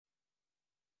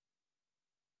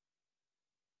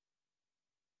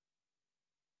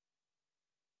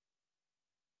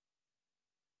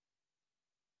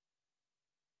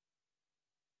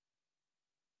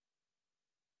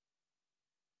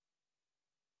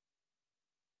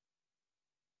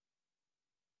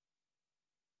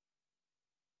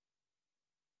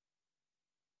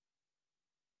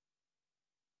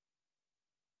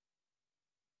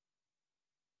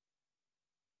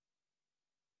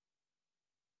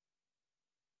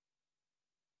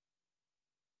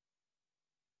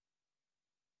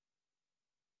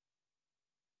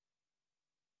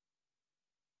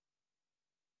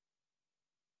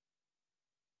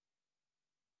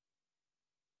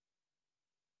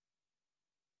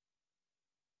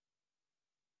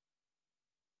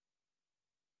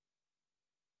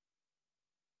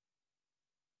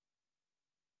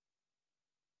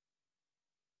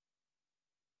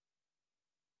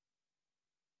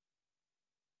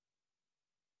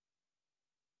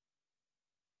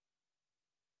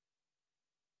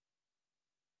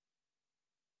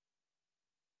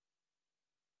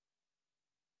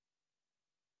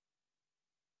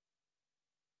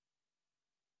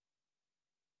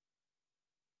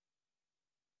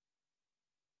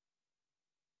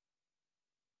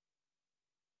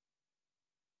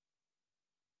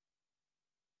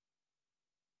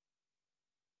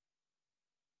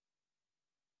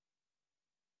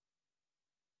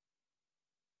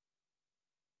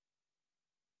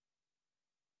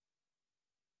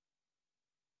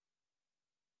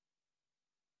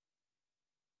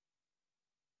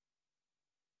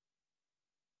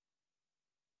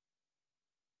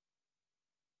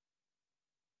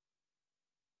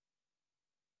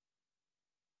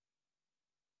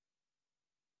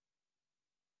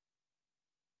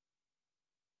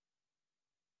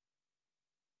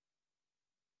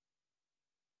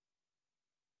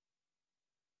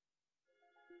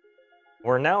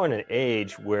We're now in an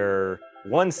age where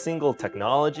one single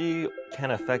technology can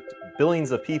affect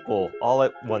billions of people all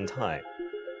at one time.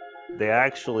 They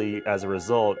actually, as a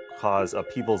result, cause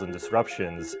upheavals and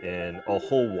disruptions in a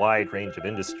whole wide range of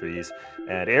industries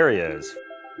and areas: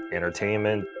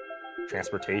 entertainment,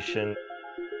 transportation,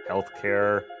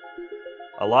 healthcare.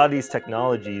 A lot of these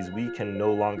technologies we can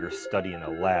no longer study in a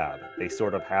lab. They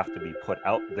sort of have to be put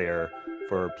out there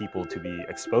for people to be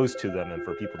exposed to them and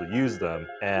for people to use them.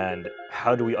 And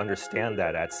how do we understand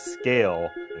that at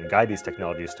scale and guide these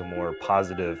technologies to more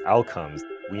positive outcomes?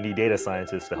 We need data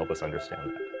scientists to help us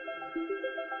understand that.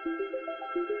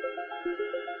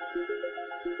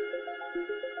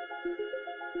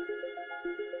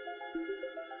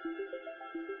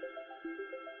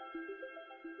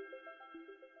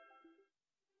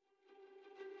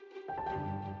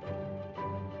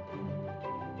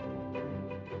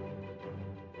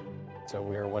 So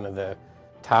we're one of the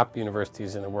top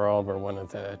universities in the world. We're one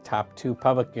of the top 2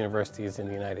 public universities in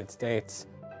the United States.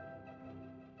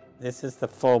 This is the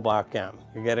full Block M.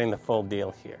 You're getting the full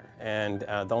deal here. And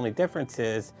the only difference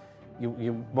is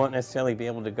you won't necessarily be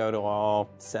able to go to all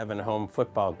 7 home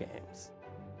football games.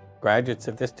 Graduates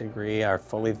of this degree are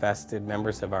fully vested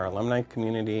members of our alumni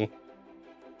community,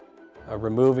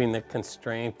 removing the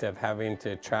constraint of having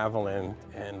to travel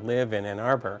and live in Ann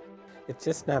Arbor. It's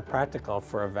just not practical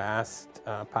for a vast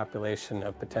population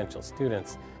of potential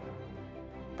students,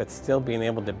 but still being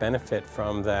able to benefit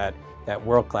from that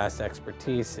world-class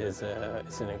expertise is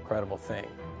an incredible thing.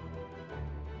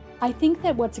 I think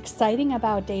that what's exciting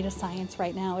about data science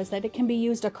right now is that it can be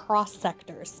used across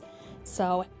sectors.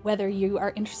 So whether you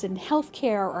are interested in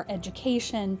healthcare or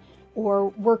education or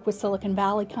work with Silicon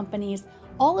Valley companies,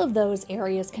 all of those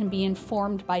areas can be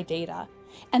informed by data.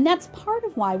 And that's part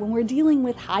of why when we're dealing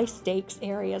with high-stakes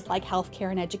areas like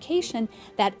healthcare and education,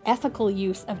 that ethical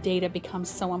use of data becomes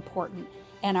so important,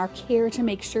 and our care to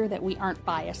make sure that we aren't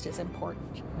biased is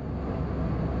important.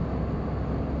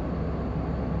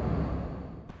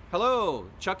 Hello,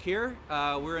 Chuck here.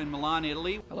 We're in Milan,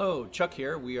 Italy. Hello, Chuck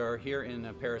here. We are here in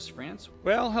Paris, France.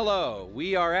 Well, hello.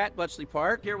 We are at Bletchley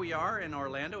Park. Here we are in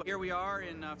Orlando. Here we are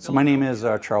in So my name is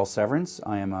Charles Severance.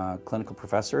 I am a clinical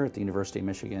professor at the University of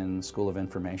Michigan School of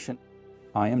Information.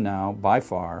 I am now, by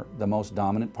far, the most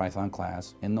dominant Python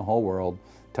class in the whole world,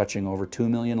 touching over 2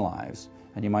 million lives.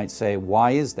 And you might say,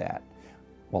 why is that?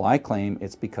 Well, I claim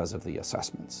it's because of the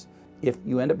assessments. If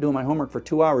you end up doing my homework for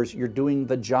 2 hours, you're doing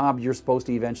the job you're supposed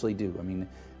to eventually do. I mean,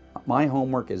 my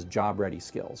homework is job-ready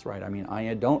skills, right? I mean,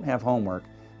 I don't have homework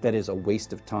that is a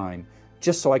waste of time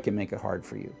just so I can make it hard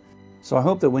for you. So I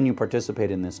hope that when you participate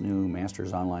in this new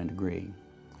master's online degree,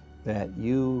 that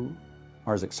you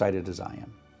are as excited as I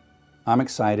am. I'm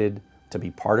excited to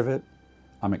be part of it.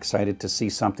 I'm excited to see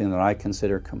something that I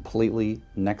consider completely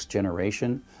next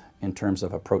generation in terms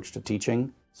of approach to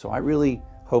teaching. So I really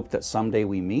hope that someday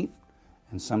we meet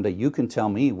and someday you can tell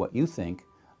me what you think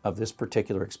of this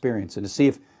particular experience and to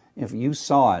see if you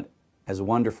saw it as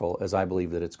wonderful as I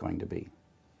believe that it's going to be.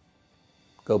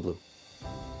 Go Blue.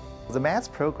 The maths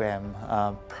program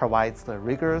provides the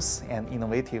rigorous and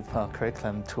innovative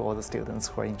curriculum to all the students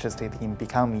who are interested in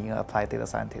becoming an applied data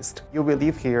scientist. You will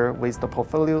leave here with the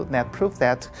portfolio that proves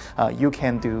that you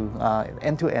can do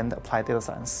end-to-end applied data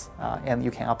science and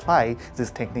you can apply these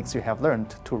techniques you have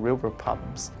learned to real-world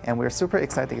problems. And we're super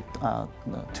excited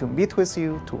to meet with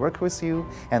you, to work with you,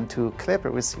 and to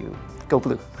collaborate with you. Go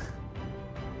Blue!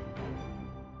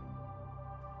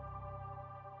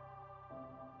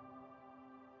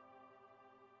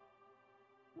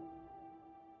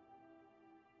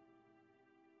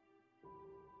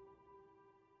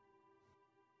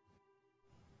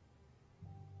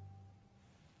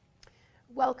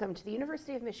 Welcome to the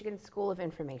University of Michigan School of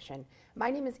Information. My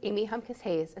name is Amy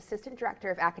Homkes-Hayes, Assistant Director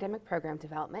of Academic Program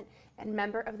Development and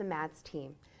member of the MADS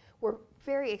team. We're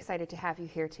very excited to have you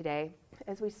here today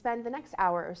as we spend the next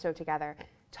hour or so together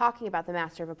talking about the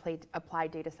Master of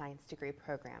Applied Data Science degree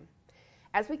program.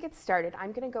 As we get started,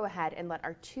 I'm going to go ahead and let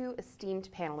our 2 esteemed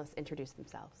panelists introduce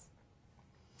themselves.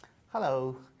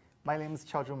 Hello, my name is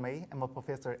Qiaozhu Mei. I'm a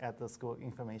professor at the School of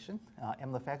Information.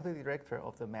 I'm the faculty director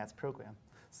of the MADS program.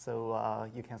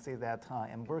 So you can see that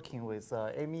I'm working with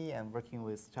Amy and working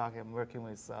with Chuck and working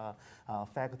with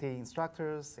faculty,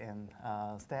 instructors, and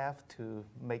staff to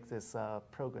make this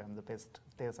program the best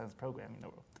data science program in the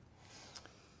world.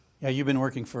 Yeah, you've been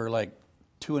working for like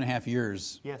 2.5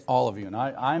 years, yes. All of you. And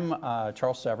I'm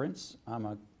Charles Severance. I'm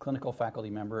a clinical faculty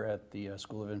member at the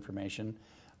School of Information.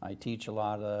 I teach a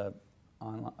lot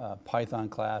of Python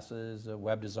classes,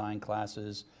 web design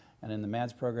classes, and in the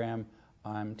MADS program,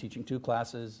 I'm teaching 2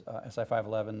 classes, SI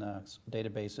 511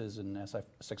 databases and SI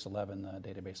 611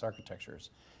 database architectures.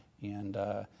 And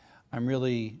I'm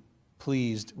really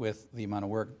pleased with the amount of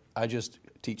work. I just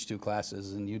teach 2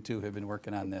 classes, and you two have been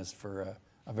working on this for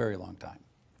a very long time.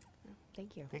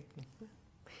 Thank you. Thank you.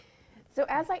 So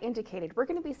as I indicated, we're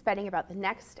going to be spending about the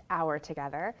next hour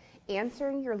together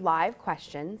answering your live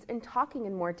questions and talking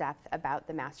in more depth about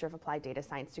the Master of Applied Data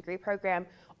Science degree program,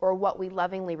 or what we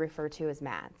lovingly refer to as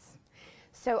MADS.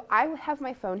 So I have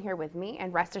my phone here with me,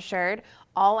 and rest assured,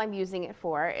 all I'm using it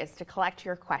for is to collect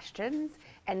your questions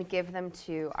and give them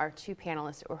to our 2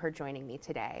 panelists who are joining me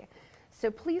today. So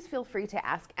please feel free to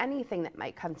ask anything that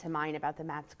might come to mind about the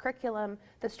MADS curriculum,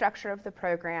 the structure of the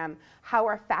program, how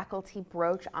our faculty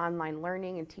broach online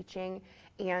learning and teaching,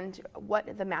 and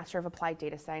what the Master of Applied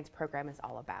Data Science program is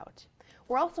all about.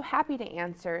 We're also happy to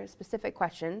answer specific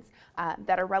questions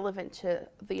that are relevant to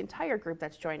the entire group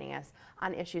that's joining us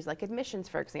on issues like admissions,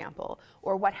 for example,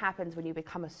 or what happens when you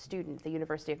become a student at the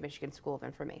University of Michigan School of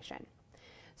Information.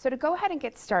 So to go ahead and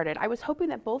get started, I was hoping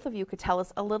that both of you could tell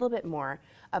us a little bit more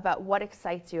about what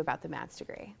excites you about the MADS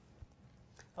degree.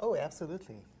 Oh,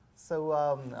 absolutely. So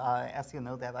as you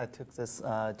know, that I took this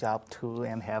job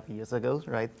 2.5 years ago,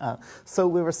 right? So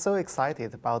we were so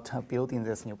excited about building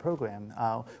this new program.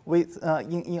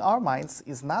 In our minds,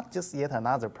 it's not just yet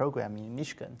another program in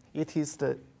Michigan. It is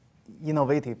the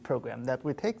innovative program that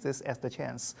we take this as the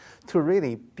chance to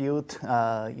really build,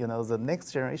 the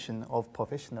next generation of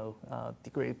professional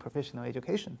degree, professional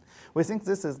education. We think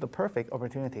this is the perfect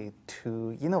opportunity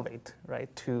to innovate,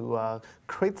 right? To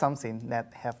create something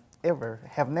that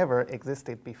have never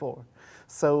existed before.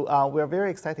 So we're very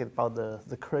excited about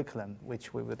the curriculum,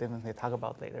 which we will definitely talk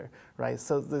about later, right?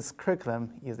 So this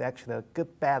curriculum is actually a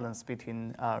good balance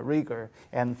between rigor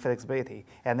and flexibility,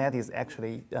 and that is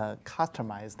actually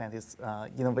customized, that is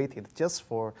innovated just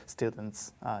for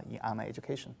students in online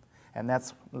education. And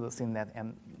that's the thing that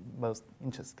I'm most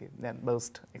interested and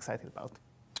most excited about.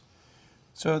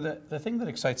 So the thing that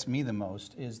excites me the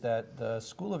most is that the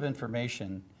School of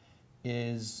Information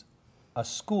is a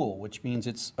school, which means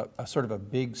it's a sort of a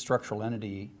big structural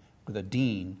entity with a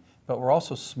dean, but we're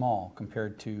also small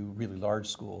compared to really large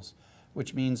schools,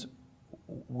 which means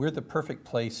we're the perfect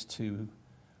place to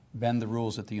bend the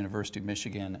rules at the University of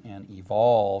Michigan and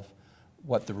evolve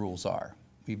what the rules are.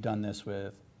 We've done this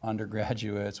with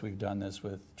undergraduates, we've done this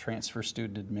with transfer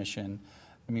student admission.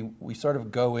 I mean, we sort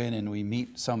of go in and we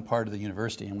meet some part of the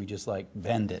university and we just like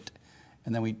bend it.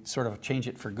 And then we sort of change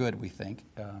it for good, we think.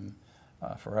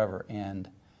 Forever. And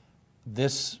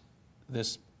this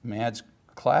MADS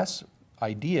class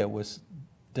idea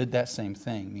did that same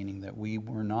thing, meaning that we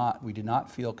did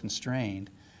not feel constrained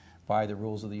by the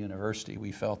rules of the university.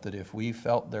 We felt that if we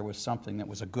felt there was something that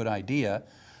was a good idea,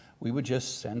 we would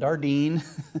just send our dean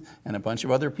and a bunch of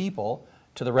other people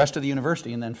to the rest of the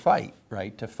university and then fight,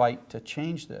 right? To fight to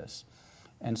change this.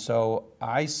 And so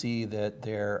I see that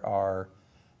there are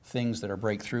things that are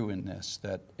breakthrough in this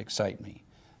that excite me.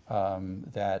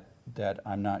 That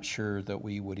I'm not sure that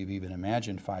we would have even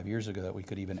imagined 5 years ago that we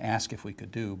could even ask if we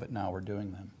could do, but now we're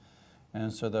doing them.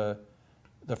 And so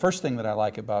the first thing that I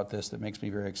like about this that makes me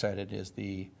very excited is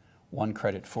the 1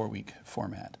 credit 4-week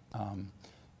format.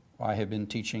 I have been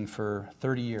teaching for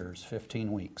 30 years,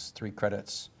 15 weeks, 3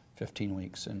 credits, 15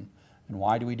 weeks. And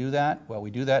why do we do that? Well,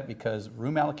 we do that because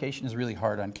room allocation is really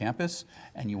hard on campus,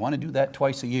 and you want to do that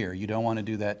twice a year. You don't want to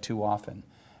do that too often.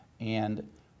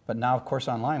 But now, of course,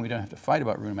 online, we don't have to fight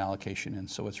about room allocation, and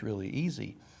so it's really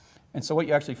easy. And so what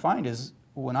you actually find is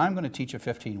when I'm going to teach a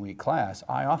 15-week class,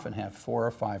 I often have 4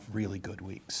 or 5 really good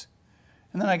weeks.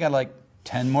 And then I got like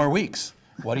 10 more weeks.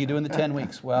 What do you do in the 10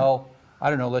 weeks? Well, I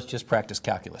don't know, let's just practice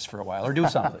calculus for a while or do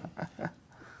something.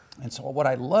 And so what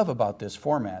I love about this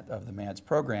format of the MADS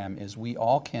program is we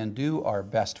all can do our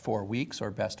best 4 weeks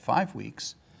or best 5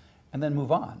 weeks and then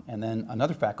move on. And then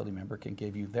another faculty member can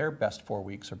give you their best 4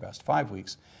 weeks or best 5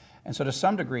 weeks. And so to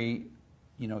some degree,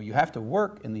 you have to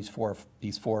work in these 4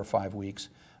 or 5 weeks,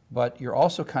 but you're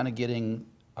also kind of getting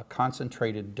a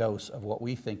concentrated dose of what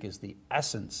we think is the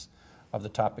essence of the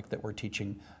topic that we're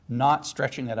teaching, not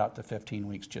stretching that out to 15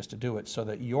 weeks just to do it, so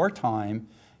that your time,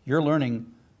 you're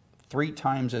learning 3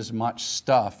 times as much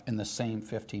stuff in the same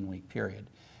 15-week period.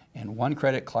 And 1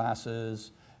 credit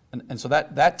classes, and so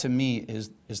that to me is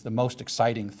the most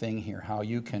exciting thing here, how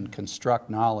you can construct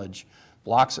knowledge,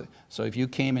 blocks it. So if you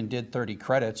came and did 30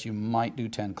 credits, you might do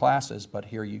 10 classes, but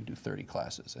here you do 30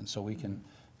 classes. And so we can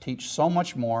teach so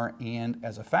much more, and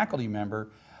as a faculty member,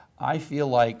 I feel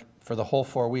like for the whole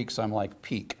 4 weeks, I'm like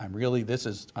peak. I'm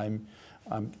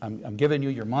giving you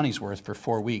your money's worth for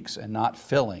 4 weeks and not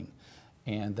filling.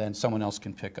 and then someone else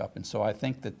can pick up. And so I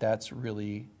think that that's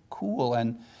really cool,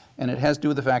 and it has to do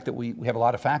with the fact that we have a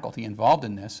lot of faculty involved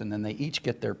in this, and then they each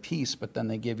get their piece, but then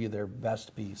they give you their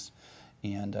best piece,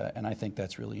 and I think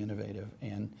that's really innovative.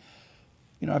 And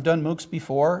you know, I've done MOOCs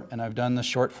before, and I've done the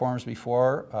short forms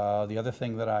before. The other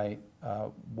thing that I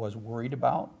was worried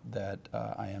about that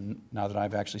I am, now that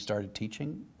I've actually started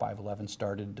teaching, 511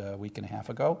 started a week and a half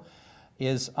ago,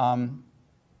 is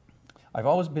I've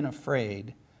always been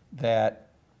afraid that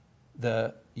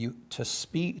to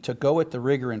go at the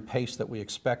rigor and pace that we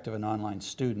expect of an online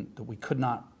student, that we could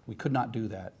not do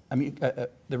that. I mean,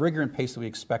 the rigor and pace that we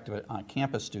expect of an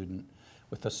on-campus student,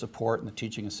 with the support and the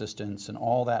teaching assistants and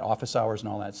all that, office hours and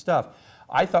all that stuff,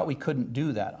 I thought we couldn't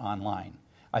do that online.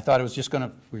 I thought it was just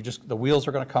the wheels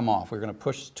were going to come off. We were going to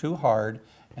push too hard,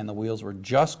 and the wheels were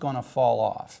just going to fall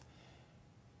off.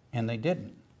 And they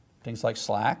didn't. Things like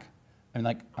Slack, I'm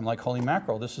like, holy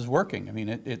mackerel, this is working. I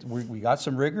mean, we got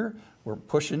some rigor, we're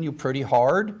pushing you pretty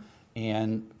hard,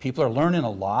 and people are learning a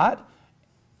lot,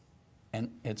 and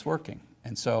it's working.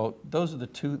 And so those are the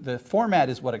two. The format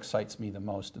is what excites me the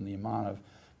most, and the amount of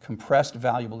compressed,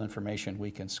 valuable information we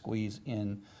can squeeze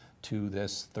into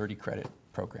this 30-credit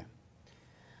program.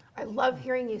 I love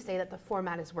hearing you say that the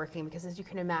format is working, because as you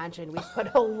can imagine, we've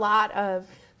put a lot of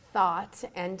thought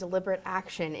and deliberate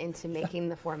action into making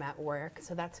the format work.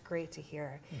 So that's great to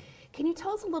hear. Can you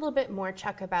tell us a little bit more,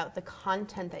 Chuck, about the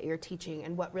content that you're teaching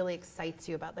and what really excites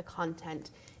you about the content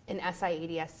in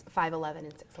SI-ADS 511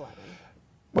 and 611?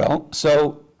 Well,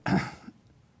 so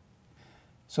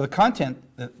the content,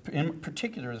 in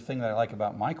particular, the thing that I like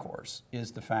about my course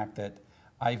is the fact that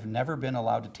I've never been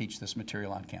allowed to teach this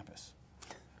material on campus,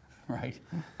 right?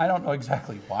 I don't know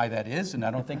exactly why that is, and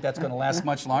I don't think that's going to last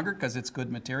much longer because it's good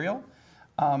material.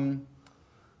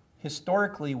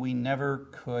 Historically, we never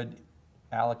could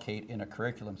allocate in a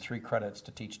curriculum 3 credits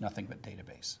to teach nothing but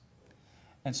database.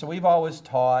 And so we've always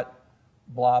taught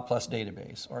blah plus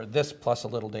database, or this plus a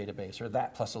little database, or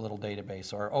that plus a little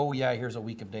database, or oh yeah, here's a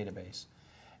week of database.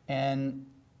 And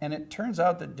it turns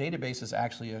out that database is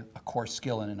actually a core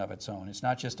skill in and of its own. It's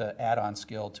not just an add-on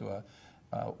skill to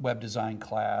a web design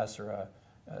class or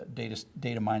a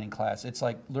data mining class. It's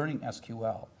like learning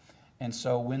SQL. And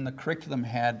so when the curriculum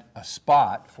had a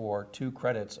spot for 2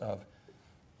 credits of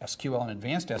SQL and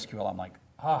advanced SQL, I'm like,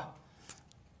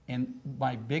 And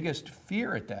my biggest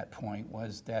fear at that point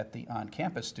was that the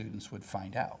on-campus students would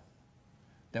find out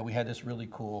that we had this really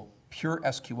cool pure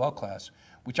SQL class,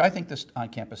 which I think the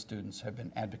on-campus students have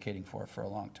been advocating for a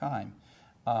long time.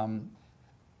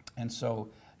 And so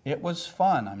it was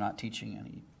fun. I'm not teaching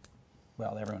any,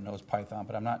 well, everyone knows Python,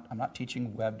 but I'm not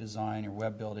teaching web design or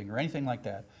web building or anything like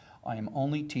that. I am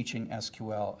only teaching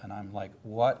SQL, and I'm like,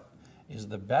 what is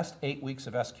the best 8 weeks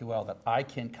of SQL that I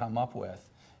can come up with?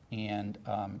 And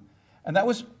that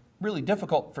was really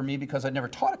difficult for me because I'd never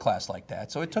taught a class like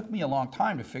that. So it took me a long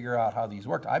time to figure out how these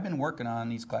worked. I've been working on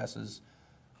these classes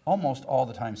almost all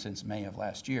the time since May of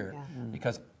last year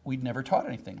because we'd never taught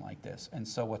anything like this. And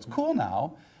so what's cool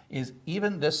now is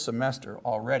even this semester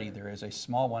already there is a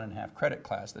small 1.5 credit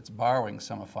class that's borrowing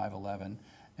some of 511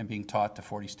 and being taught to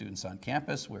 40 students on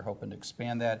campus. We're hoping to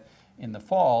expand that in the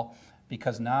fall,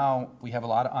 because now we have a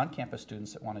lot of on-campus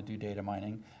students that want to do data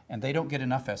mining, and they don't get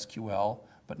enough SQL,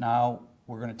 but now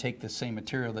we're going to take the same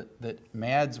material that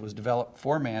MADS was developed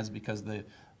for MADS, because the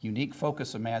unique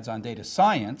focus of MADS on data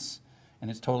science,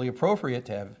 and it's totally appropriate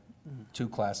to have 2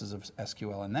 classes of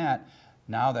SQL in that.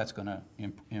 Now that's going to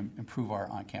improve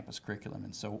our on-campus curriculum,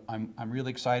 and so I'm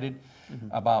really excited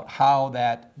about how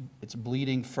that it's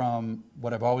bleeding from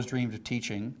what I've always dreamed of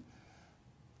teaching,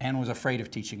 and was afraid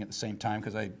of teaching at the same time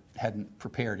because I hadn't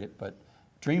prepared it, but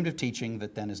dreamed of teaching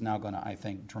that then is now going to, I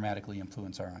think, dramatically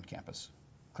influence our on-campus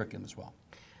curriculum as well.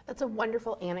 That's a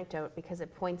wonderful anecdote, because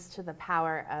it points to the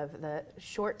power of the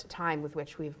short time with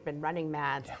which we've been running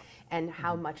MADS and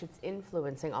how much it's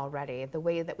influencing already the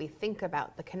way that we think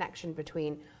about the connection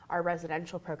between our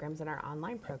residential programs and our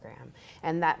online program,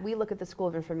 and that we look at the School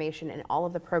of Information and all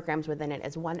of the programs within it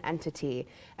as one entity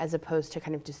as opposed to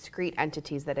kind of discrete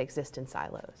entities that exist in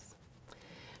silos.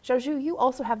 Qiaozhu, you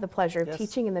also have the pleasure of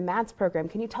teaching in the MADS program.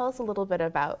 Can you tell us a little bit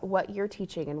about what you're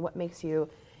teaching and what makes you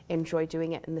enjoy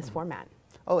doing it in this format?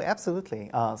 Oh, absolutely.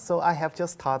 So I have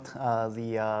just taught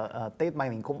the data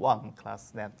mining 1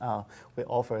 class that we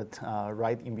offered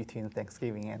right in between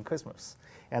Thanksgiving and Christmas.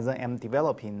 And then I'm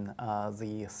developing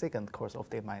the 2nd course of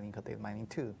data mining called Data Mining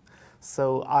 2.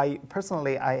 So I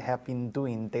have been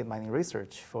doing data mining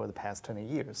research for the past 20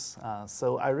 years.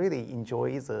 So I really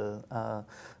enjoy the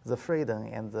the freedom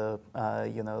and the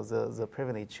the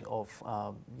privilege of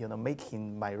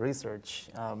making my research,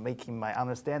 making my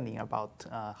understanding about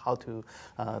how to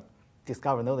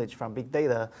discover knowledge from big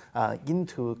data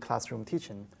into classroom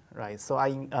teaching. Right, so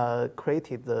I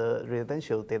created the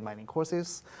residential data mining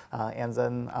courses, and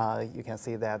then you can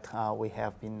see that we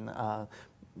have been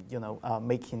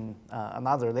making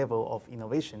another level of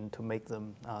innovation to make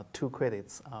them 2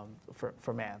 credits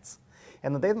for maths.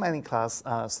 And the data mining class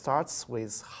starts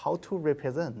with how to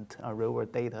represent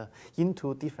real-world data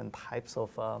into different types of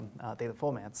data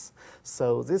formats.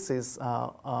 So this is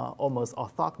almost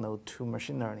orthogonal to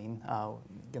machine learning,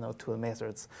 to the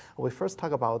methods. We first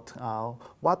talk about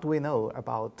what we know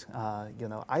about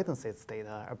item sets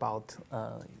data, about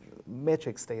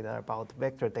matrix data, about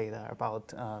vector data,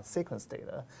 about sequence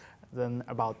data, then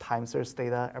about time series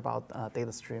data, about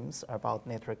data streams, about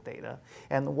network data,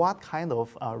 and what kind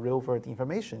of real-world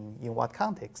information in what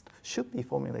context should be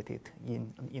formulated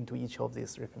into each of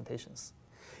these representations.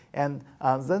 And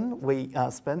then we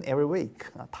spend every week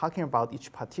talking about each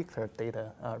particular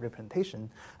data representation,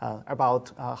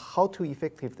 about how to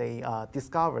effectively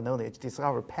discover knowledge,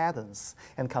 discover patterns,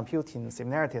 and computing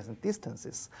similarities and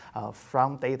distances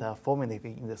from data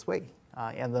formulated in this way.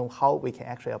 And then how we can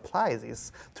actually apply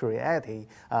this to reality,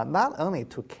 not only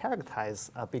to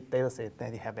characterize a big data set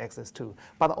that you have access to,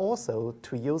 but also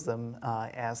to use them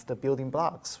as the building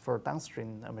blocks for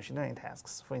downstream machine learning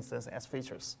tasks, for instance, as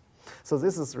features. So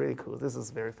this is really cool. This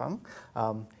is very fun.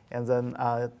 And then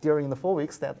during the 4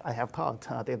 weeks that I have taught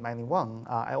Data Mining 1,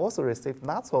 I also received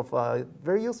lots of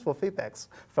very useful feedbacks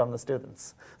from the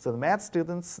students. So the math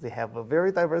students, they have a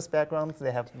very diverse background.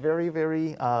 They have very,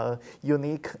 very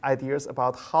unique ideas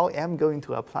about how I'm going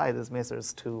to apply these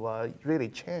methods to really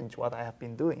change what I have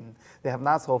been doing. They have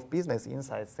lots of business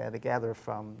insights that they gather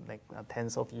from like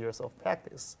tens of years of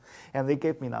practice. And they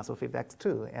gave me lots of feedbacks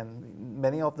too. And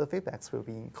many of the feedbacks will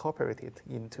be incorporated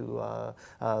into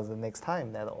the next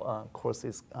time that course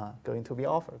is going to be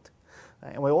offered.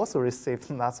 And we also received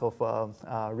lots of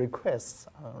requests,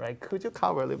 right? Could you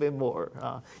cover a little bit more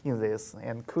in this?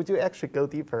 And could you actually go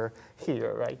deeper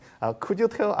here, right? Could you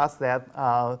tell us that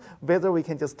whether we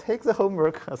can just take the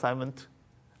homework assignment,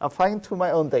 applying to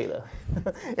my own data,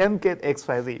 and get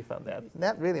XYZ from that?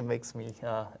 That really makes me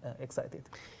excited.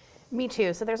 Me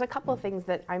too. So there's a couple of things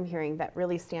that I'm hearing that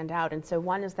really stand out. And so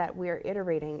one is that we're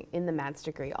iterating in the maths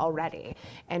degree already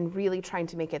and really trying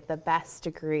to make it the best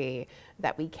degree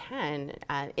that we can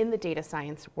in the data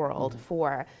science world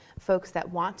for folks that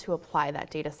want to apply that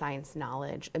data science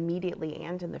knowledge immediately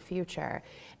and in the future.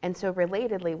 And so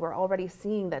relatedly, we're already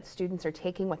seeing that students are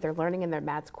taking what they're learning in their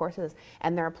maths courses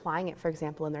and they're applying it, for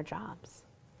example, in their jobs.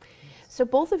 So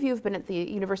both of you have been at the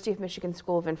University of Michigan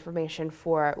School of Information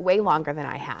for way longer than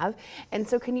I have. And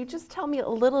so can you just tell me a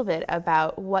little bit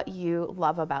about what you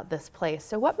love about this place?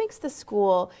 So what makes the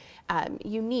school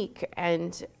unique,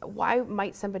 and why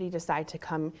might somebody decide to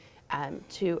come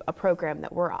to a program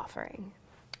that we're offering?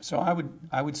 So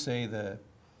I would say the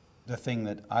thing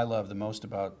that I love the most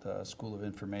about the School of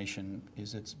Information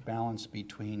is its balance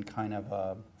between kind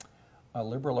of a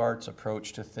liberal arts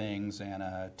approach to things and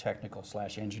a technical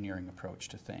 / engineering approach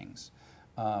to things.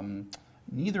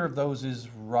 Neither of those is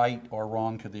right or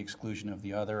wrong to the exclusion of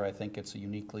the other. I think it's a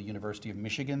uniquely University of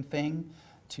Michigan thing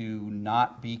to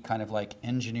not be kind of like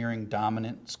engineering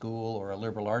dominant school or a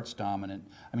liberal arts dominant,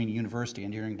 university,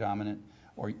 engineering dominant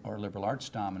or liberal arts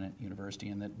dominant university,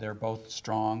 and that they're both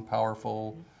strong,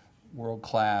 powerful, world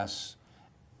class,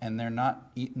 and they're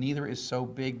not, neither is so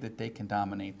big that they can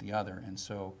dominate the other. And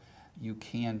so you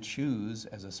can choose,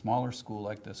 as a smaller school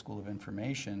like the School of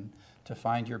Information, to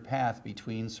find your path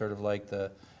between sort of like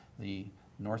the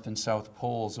north and south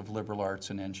poles of liberal arts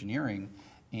and engineering.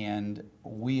 And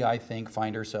we, I think,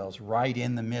 find ourselves right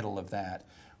in the middle of that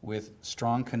with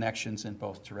strong connections in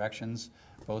both directions,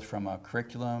 both from a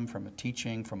curriculum, from a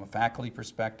teaching, from a faculty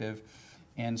perspective.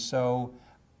 And so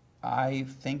I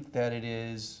think that it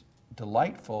is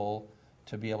delightful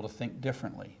to be able to think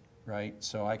differently. Right?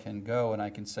 So I can go and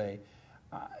I can say,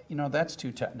 that's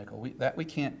too technical. We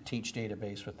can't teach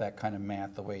database with that kind of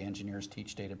math the way engineers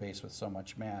teach database with so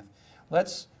much math.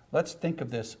 Let's think of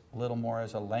this a little more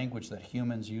as a language that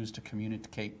humans use to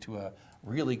communicate to a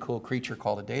really cool creature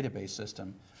called a database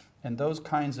system. And those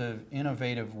kinds of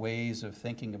innovative ways of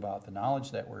thinking about the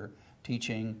knowledge that we're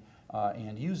teaching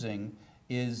and using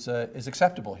is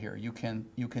acceptable here. You can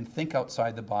think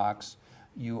outside the box.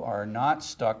 You are not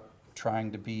stuck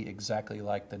trying to be exactly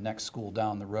like the next school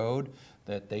down the road,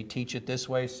 that they teach it this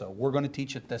way, so we're going to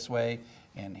teach it this way,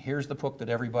 and here's the book that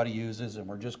everybody uses, and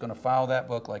we're just going to follow that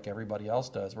book like everybody else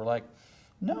does. We're like,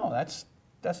 no, that's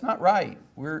not right.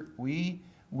 We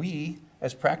we,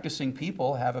 as practicing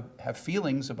people, have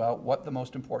feelings about what the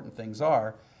most important things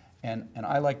are. And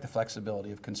I like the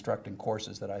flexibility of constructing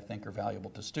courses that I think are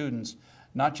valuable to students,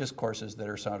 not just courses that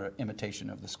are sort of imitation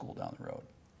of the school down the road.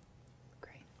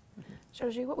 Great.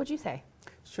 Qiaozhu, what would you say?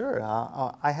 Sure.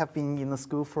 I have been in the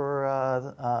school for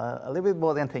a little bit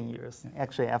more than 10 years,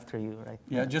 actually, after you, right?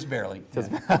 Yeah, just barely.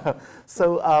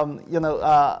 So,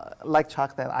 like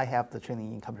Chuck, that I have the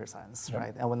training in computer science,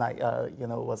 right? And when I,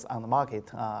 was on the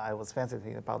market, I was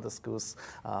fascinated about the school's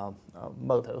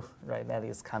motto, right? That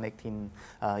is connecting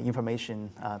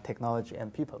information, technology,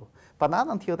 and people. But not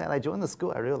until that I joined the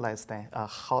school, I realized that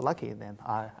how lucky that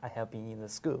I have been in the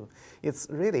school. It's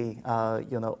really,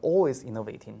 always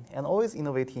innovating, and always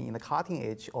innovating in the cutting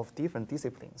edge of different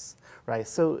disciplines, right?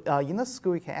 So in the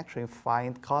school, you can actually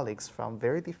find colleagues from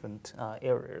very different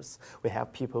areas. We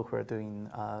have people who are doing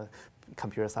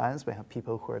computer science, we have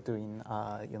people who are doing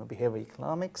behavioral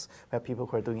economics, we have people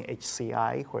who are doing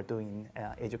HCI, who are doing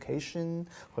education,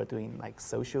 who are doing like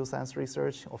social science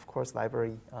research, of course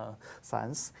library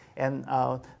science, and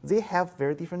they have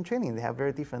very different training, they have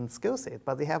very different skill set,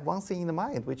 but they have one thing in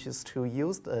mind, which is to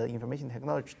use the information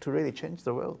technology to really change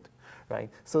the world, right?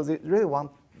 So they really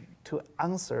want to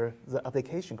answer the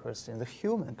application question, the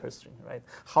human question, right?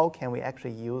 How can we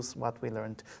actually use what we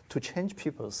learned to change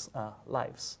people's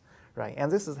lives? Right,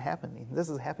 and this is happening. This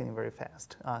is happening very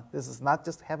fast. This is not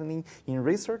just happening in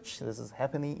research. This is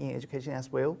happening in education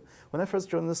as well. When I first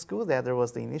joined the school, there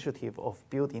was the initiative of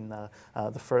building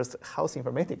the first health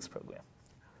informatics program.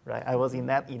 Right, I was in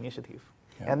that initiative,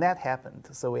 and that happened.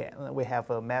 So we have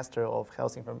a Master of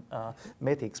Health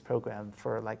Informatics program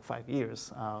for like 5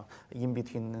 years in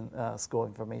between school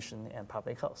information and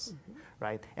public health.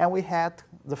 Right, and we had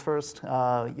the first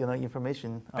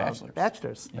information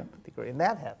bachelor's degree, and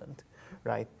that happened,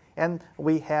 right? And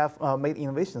we have made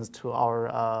innovations to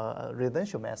our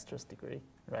residential master's degree,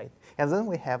 right? And then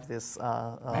we have this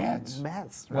maths.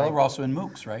 Right? Well, we're also in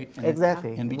MOOCs, right? And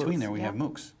exactly. in between there, we have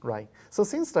MOOCs. Right. So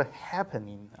things are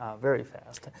happening very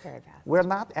fast. Very fast. We're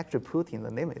not actually putting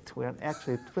the limit. We're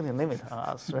actually putting a limit on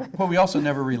us, right? Well, we also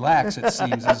never relax, it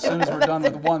seems. As soon as we're done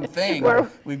with one thing,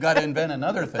 we've got to invent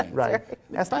another thing. Right.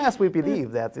 As long as we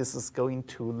believe that this is going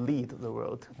to lead the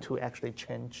world to actually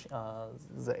change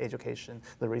the education,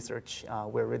 the research,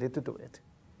 we're ready to do it.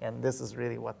 And this is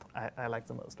really what I like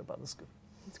the most about the school.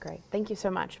 That's great. Thank you so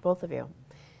much, both of you.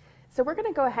 So we're going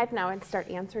to go ahead now and start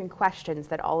answering questions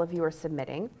that all of you are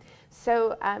submitting.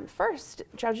 So first,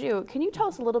 Qiaozhu, can you tell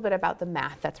us a little bit about the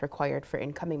math that's required for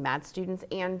incoming math students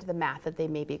and the math that they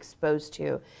may be exposed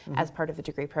to as part of the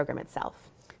degree program itself?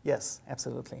 Yes,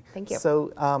 absolutely. Thank you.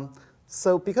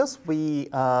 So because we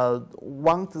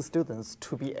want the students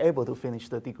to be able to finish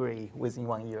the degree within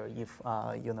 1 year if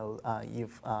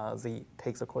they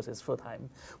take the courses full time,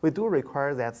 we do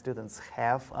require that students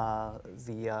have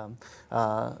the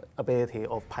ability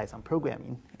of Python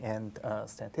programming and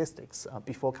statistics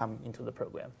before coming into the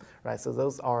program, right? So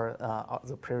those are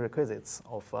the prerequisites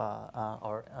of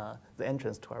the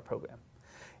entrance to our program.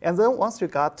 And then once you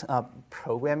got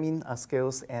programming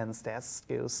skills and stats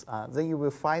skills, then you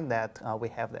will find that we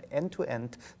have the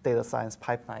end-to-end data science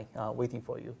pipeline waiting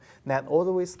for you. That all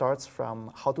the way starts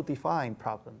from how to define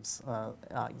problems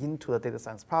into the data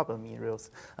science problem in real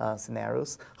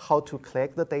scenarios, how to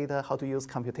collect the data, how to use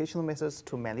computational methods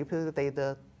to manipulate the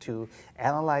data, to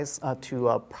analyze,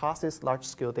 to process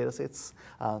large-scale data sets,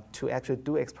 to actually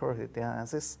do exploratory data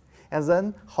analysis. And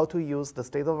then how to use the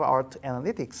state-of-the-art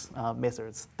analytics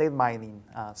methods, data mining,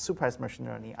 supervised machine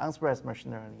learning, unsupervised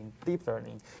machine learning, deep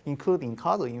learning, including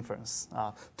causal inference,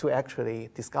 to actually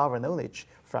discover knowledge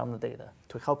from the data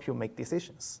to help you make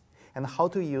decisions. And how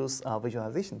to use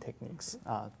visualization techniques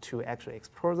to actually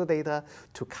explore the data,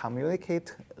 to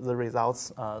communicate the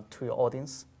results to your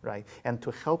audience, right? And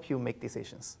to help you make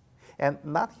decisions. And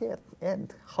not yet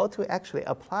end, how to actually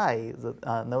apply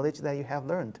the knowledge that you have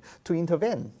learned to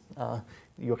intervene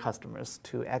your customers,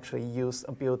 to actually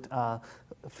build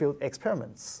field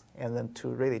experiments, and then to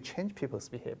really change people's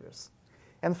behaviors.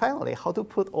 And finally, how to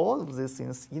put all of these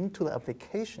things into the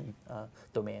application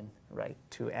domain, right?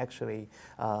 To actually,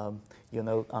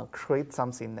 create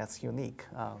something that's unique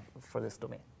for this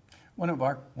domain. One of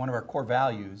our core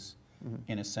values,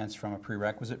 in a sense, from a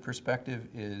prerequisite perspective,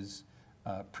 is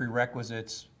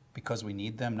prerequisites because we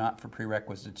need them, not for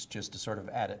prerequisites just to sort of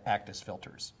act as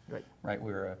filters. Right. Right.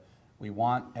 We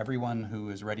want everyone who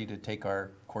is ready to take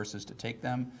our courses to take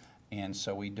them, and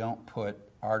so we don't put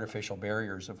artificial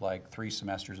barriers of like 3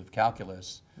 semesters of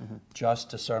calculus just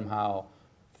to somehow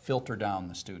filter down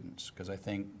the students. Because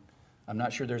I'm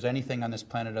not sure there's anything on this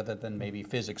planet other than maybe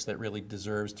physics that really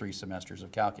deserves 3 semesters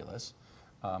of calculus.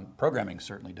 Programming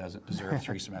certainly doesn't deserve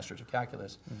 3 semesters of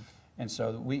calculus. And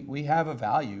so we have a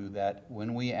value that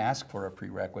when we ask for a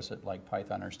prerequisite like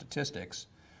Python or statistics,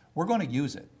 we're going to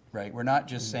use it, right? We're not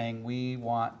just saying we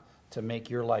want to make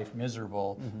your life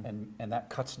miserable and that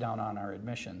cuts down on our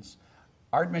admissions.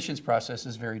 Our admissions process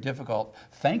is very difficult.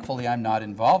 Thankfully, I'm not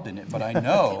involved in it, but I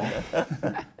know,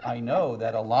 I know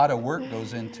that a lot of work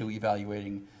goes into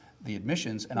evaluating the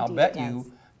admissions, and I'll bet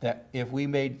you that if we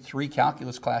made 3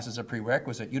 calculus classes a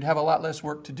prerequisite, you'd have a lot less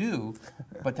work to do,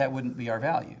 but that wouldn't be our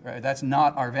value, right? That's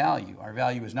not our value. Our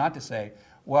value is not to say,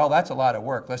 well, that's a lot of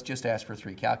work, let's just ask for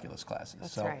 3 calculus classes.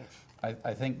 That's so right.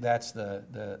 I think that's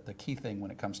the key thing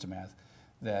when it comes to math,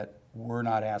 that we're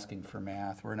not asking for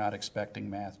math, we're not expecting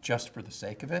math just for the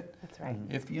sake of it. That's right.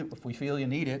 If we feel you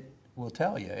need it, we'll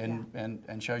tell you. And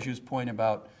Qiaozhu's point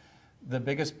about the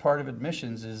biggest part of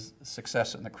admissions is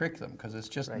success in the curriculum, because it's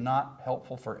just not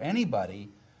helpful for anybody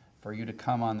for you to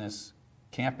come on this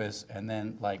campus and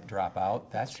then like drop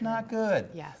out. That's not good.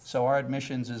 Yes. So our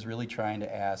admissions is really trying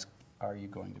to ask, are you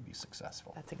going to be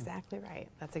successful? That's exactly right.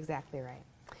 That's exactly right.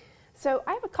 So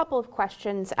I have a couple of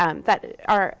questions that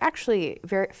are actually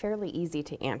fairly easy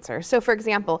to answer. So for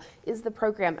example, is the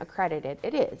program accredited?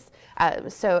 It is.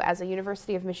 So as a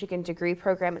University of Michigan degree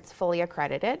program, it's fully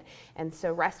accredited. And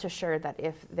so rest assured that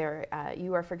if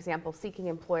you are, for example, seeking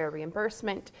employer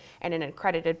reimbursement and an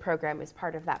accredited program is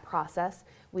part of that process,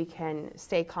 we can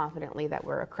say confidently that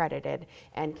we're accredited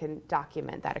and can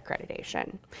document that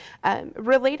accreditation.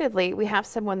 Relatedly, we have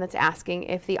someone that's asking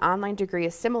if the online degree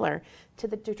is similar to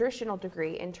the traditional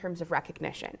degree in terms of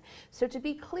recognition. So to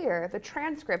be clear, the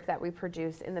transcript that we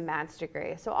produce in the MADS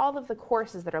degree, so all of the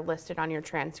courses that are listed on your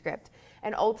transcript,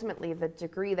 and ultimately the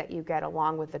degree that you get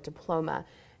along with the diploma,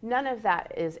 none of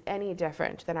that is any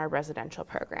different than our residential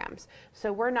programs.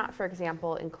 So we're not, for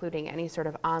example, including any sort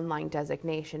of online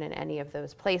designation in any of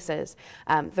those places.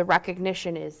 The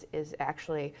recognition is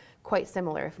actually quite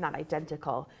similar, if not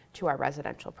identical, to our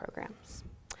residential programs.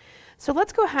 So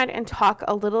let's go ahead and talk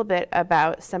a little bit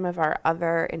about some of our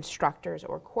other instructors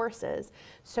or courses.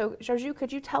 So Qiaozhu,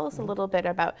 could you tell us a little bit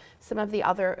about some of the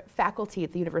other faculty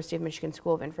at the University of Michigan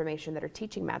School of Information that are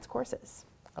teaching MADS courses?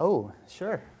 Oh,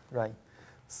 sure, right.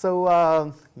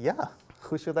 So yeah,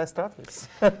 who should I start with?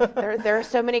 there are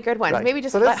so many good ones. Right. Maybe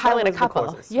just so highlight a couple.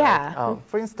 Courses, yeah. Right?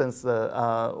 For instance,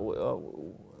 the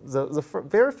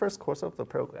very first course of the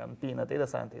program, being a data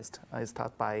scientist, is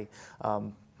taught by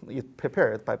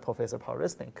prepared by Professor Paul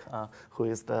Resnick, who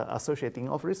is the Associate Dean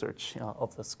of Research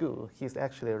of the school. He's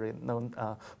actually a renowned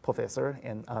professor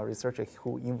and researcher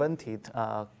who invented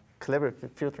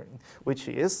collaborative filtering, which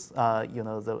is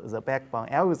the backbone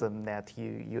algorithm that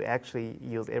you actually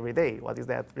use every day. What is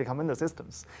that? Recommender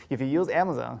systems. If you use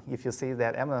Amazon, if you see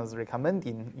that Amazon is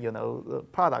recommending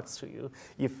products to you,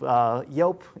 if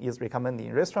Yelp is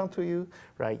recommending restaurant to you,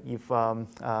 right? If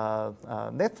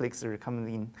Netflix is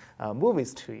recommending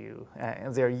movies to you,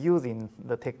 and they're using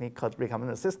the technique called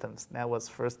recommender systems. That was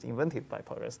first invented by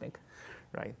Paul Resnick,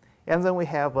 right? And then we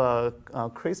have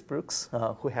Chris Brooks,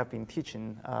 who have been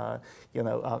teaching,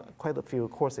 quite a few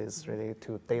courses related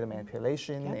to data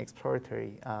manipulation,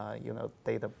 exploratory,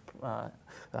 data,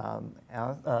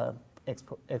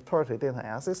 exploratory data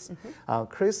analysis.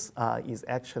 Chris is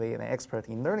actually an expert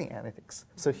in learning analytics,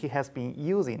 so he has been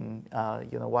using,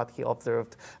 what he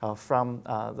observed from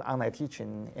the online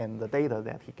teaching and the data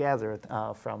that he gathered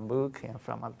from MOOC and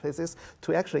from other places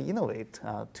to actually innovate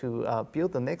to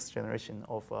build the next generation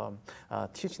of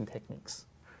teaching techniques,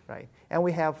 right? And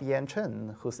we have Yan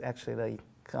Chen, who's actually the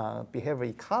behavioral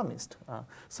economist.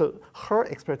 So her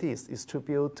expertise is to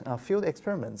build field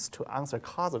experiments to answer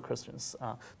causal questions,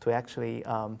 to actually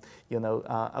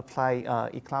apply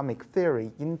economic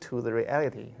theory into the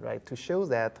reality, right? To show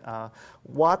that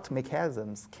what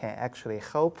mechanisms can actually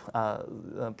help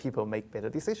people make better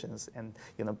decisions and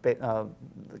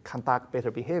conduct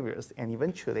better behaviors and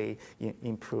eventually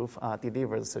improve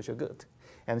deliver social good.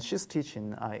 And she's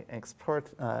teaching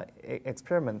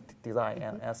experiment design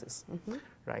and analysis.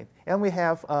 Right, and we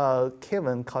have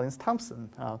Kevin Collins Thompson,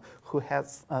 who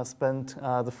has spent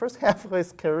the first half of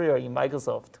his career in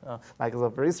Microsoft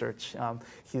Research.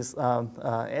 He's an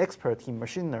expert in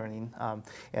machine learning,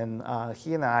 and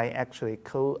he and I actually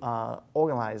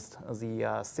co-organized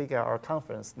the CIGR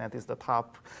conference, that is the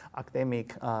top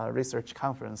academic research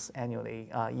conference annually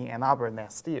in Ann Arbor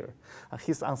next year.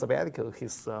 He's on sabbatical.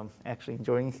 He's actually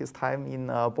enjoying his time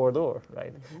in Bordeaux,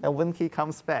 right? And when he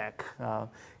comes back,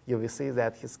 you will see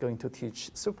that he's going to teach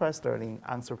supervised learning,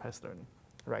 unsupervised learning,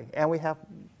 right? And we have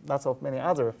lots of many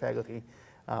other faculty.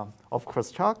 Of course,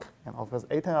 Chuck, and of course,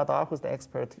 Eitan Adar, who's the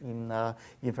expert in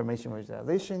information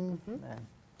visualization.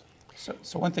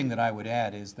 So one thing that I would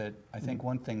add is that I think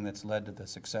one thing that's led to the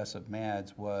success of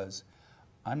MADS was,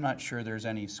 I'm not sure there's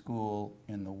any school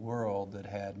in the world that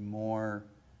had more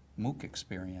MOOC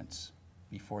experience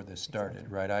before this started,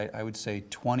 right? I would say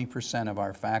 20% of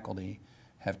our faculty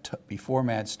have, before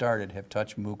MADS started, have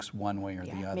touched MOOCs one way or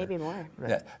the other. Maybe more.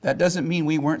 Right. That doesn't mean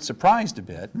we weren't surprised a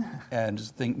bit and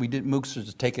think we did. MOOCs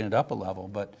has taken it up a level,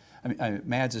 but I mean,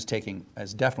 MADS is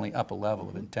definitely up a level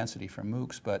of intensity from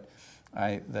MOOCs. But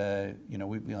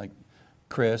we like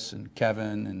Chris and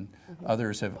Kevin and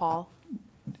others have. Paul.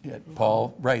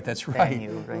 Paul, right? That's right.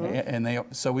 Daniel, right. And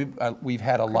so we've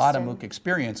had a lot of MOOC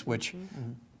experience, which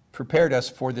prepared us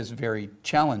for this very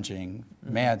challenging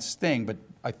MADS thing. But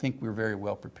I think we're very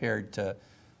well prepared to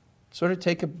sort of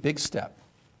take a big step.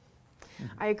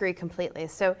 I agree completely.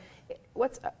 So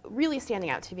what's really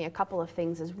standing out to me, a couple of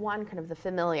things, is one, kind of the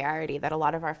familiarity that a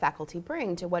lot of our faculty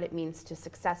bring to what it means to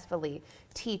successfully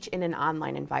teach in an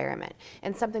online environment.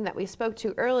 And something that we spoke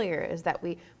to earlier is that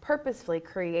we purposefully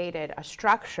created a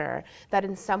structure that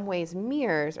in some ways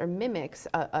mirrors or mimics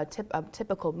a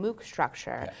typical MOOC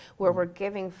structure, where we're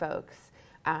giving folks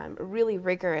really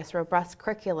rigorous, robust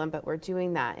curriculum, but we're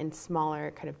doing that in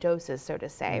smaller kind of doses, so to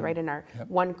say, right, in our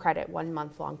 1 credit, 1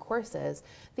 month-long courses.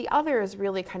 The other is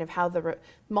really kind of how the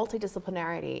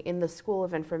multidisciplinarity in the School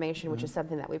of Information, which is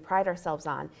something that we pride ourselves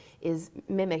on, is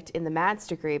mimicked in the MADS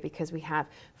degree, because we have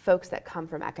folks that come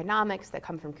from economics, that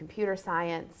come from computer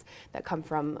science, that come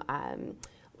from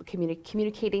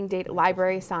communicating data,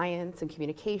 library science and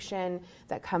communication,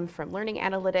 that come from learning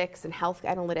analytics and health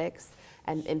analytics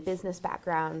and business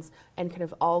backgrounds, and kind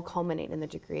of all culminate in the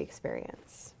degree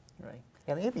experience. Right.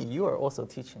 And Amy, you are also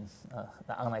teaching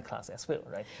the online class as well,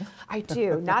 right? I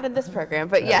do, not in this program,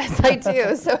 but yes, I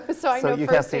do. So I know you firsthand.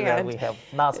 can see that we have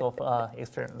lots of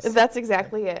experience. That's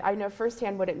exactly it. I know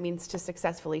firsthand what it means to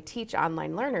successfully teach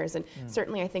online learners, and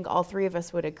certainly I think all three of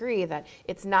us would agree that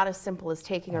it's not as simple as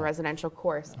taking a residential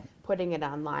course, putting it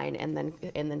online, and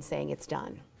then saying it's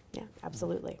done. Yeah,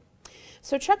 absolutely.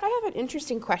 So Chuck, I have an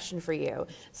interesting question for you.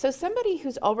 So somebody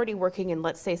who's already working in,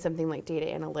 let's say, something like data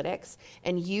analytics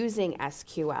and using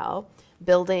SQL,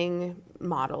 building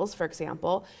models, for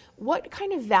example, what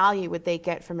kind of value would they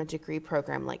get from a degree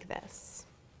program like this?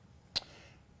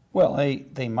 Well,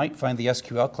 they might find the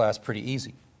SQL class pretty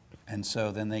easy. And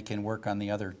so then they can work on the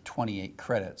other 28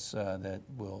 credits that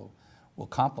will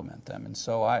complement them. And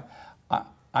so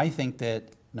I think that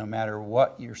no matter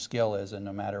what your skill is and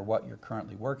no matter what you're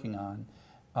currently working on,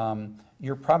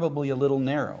 you're probably a little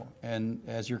narrow. And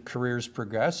as your careers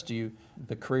progress, the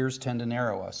careers tend to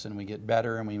narrow us, and we get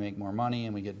better and we make more money,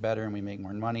 and we get better and we make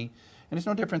more money. And it's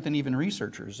no different than even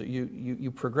researchers.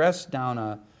 You progress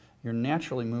down you're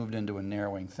naturally moved into a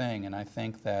narrowing thing. And I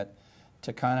think that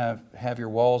to kind of have your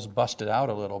walls busted out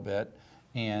a little bit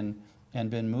and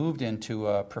been moved into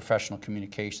a professional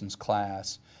communications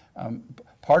class,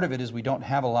 part of it is we don't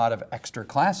have a lot of extra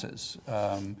classes,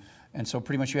 and so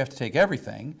pretty much you have to take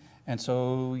everything. And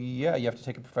so, yeah, you have to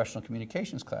take a professional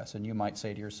communications class, and you might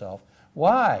say to yourself,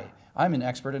 why? I'm an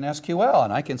expert in SQL,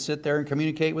 and I can sit there and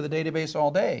communicate with a database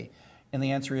all day. And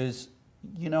the answer is,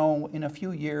 in a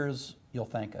few years, you'll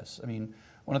thank us. I mean,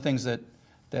 one of the things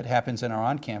that happens in our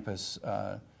on-campus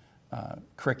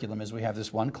curriculum is we have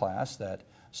this one class that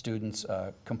students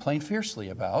complain fiercely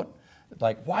about.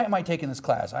 Like, why am I taking this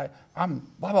class? I'm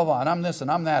blah, blah, blah, and I'm this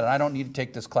and I'm that, and I don't need to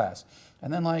take this class.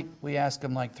 And then, we ask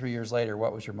them, 3 years later,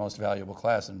 what was your most valuable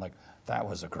class? And that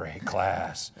was a great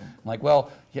class. I'm like,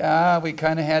 well, yeah, we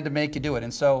kind of had to make you do it.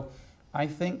 And so I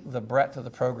think the breadth of the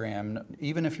program,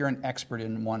 even if you're an expert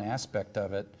in one aspect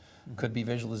of it, could be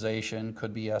visualization,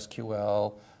 could be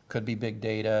SQL, could be big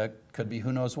data, could be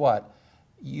who knows what,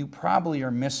 you probably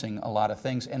are missing a lot of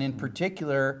things. And in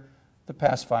particular, the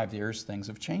past 5 years, things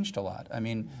have changed a lot. I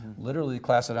mean, literally the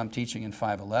class that I'm teaching in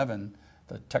 511,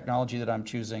 the technology that I'm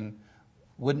choosing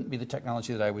wouldn't be the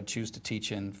technology that I would choose to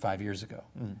teach in 5 years ago.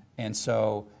 And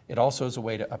so it also is a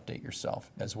way to update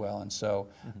yourself as well. And so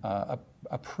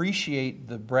appreciate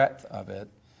the breadth of it,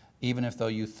 even if though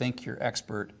you think you're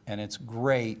expert, and it's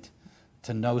great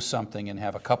to know something and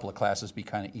have a couple of classes be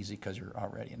kind of easy because you're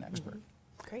already an expert.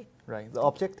 Great. Right. The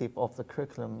objective of the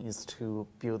curriculum is to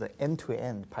build an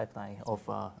end-to-end pipeline of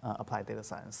applied data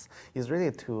science. It's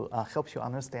really to help you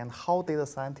understand how data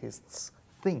scientists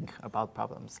think about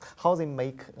problems, how they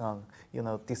make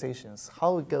decisions,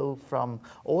 how we go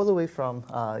all the way from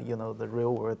the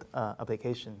real-world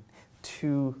application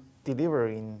to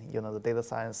delivering the data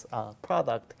science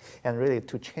product, and really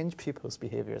to change people's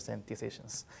behaviors and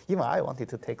decisions. Even I wanted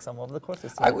to take some of the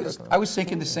courses. I was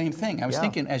thinking the same thing. I was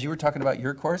thinking, as you were talking about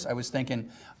your course, I was thinking,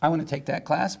 I want to take that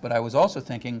class, but I was also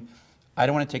thinking, I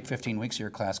don't want to take 15 weeks of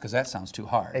your class because that sounds too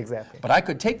hard. Exactly. But I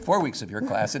could take 4 weeks of your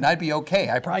class and I'd be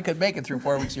okay. I probably could make it through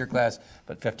 4 weeks of your class,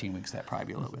 but 15 weeks, that'd probably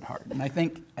be a little bit hard. And I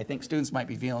think students might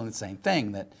be feeling the same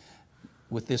thing, that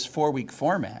with this 4-week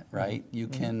format, right, you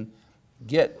can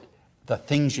get the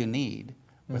things you need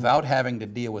without having to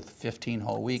deal with 15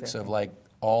 whole weeks of like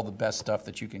all the best stuff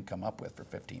that you can come up with for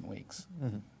 15 weeks.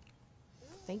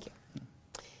 Thank you.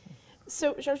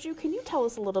 So, Qiaozhu, can you tell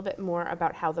us a little bit more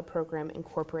about how the program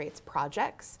incorporates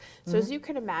projects? So as you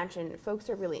can imagine, folks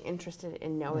are really interested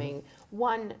in knowing,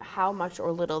 one, how much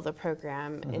or little the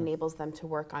program enables them to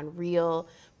work on real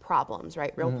problems,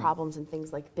 right? Real problems in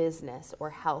things like business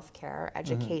or healthcare,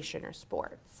 education, or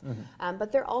sports.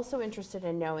 But they're also interested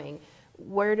in knowing,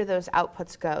 where do those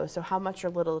outputs go? So how much or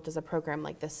little does a program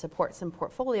like this support some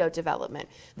portfolio development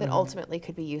that ultimately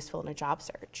could be useful in a job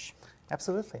search?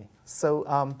 Absolutely.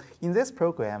 So in this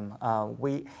program,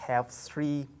 we have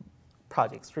three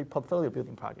portfolio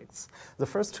building projects. The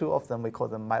first two of them, we call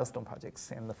them milestone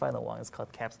projects, and the final one is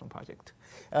called capstone project.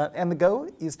 And the goal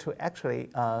is to actually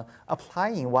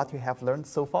applying what you have learned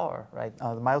so far, right?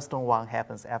 The milestone one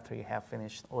happens after you have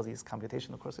finished all these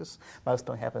computational courses.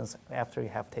 Milestone happens after you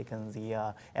have taken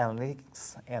the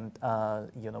analytics and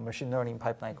machine learning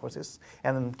pipeline courses.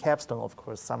 And then capstone, of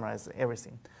course, summarizes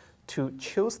everything. To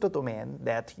choose the domain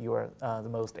that you are the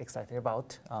most excited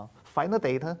about, find the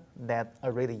data that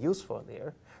are really useful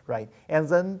there, right? And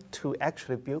then to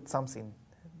actually build something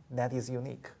that is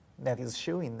unique, that is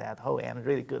showing that, oh, I'm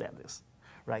really good at this,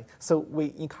 right? So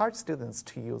we encourage students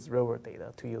to use real-world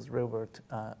data, to use real-world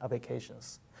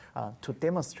applications, to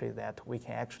demonstrate that we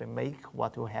can actually make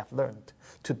what we have learned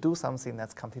to do something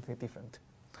that's completely different.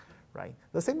 Right.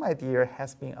 The same idea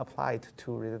has been applied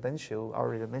to our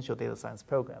residential data science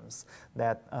programs,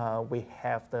 that we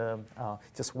have the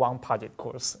just one project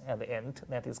course at the end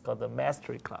that is called the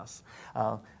mastery class.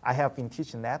 I have been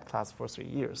teaching that class for 3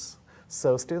 years.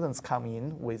 So students come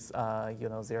in with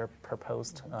their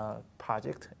proposed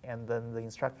project, and then the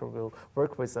instructor will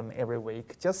work with them every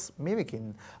week, just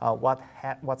mimicking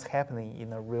what's happening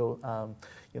in a real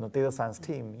data science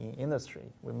team in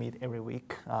industry. We meet every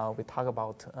week. We talk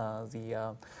about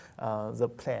the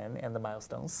plan and the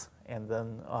milestones, and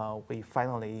then we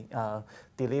finally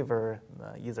deliver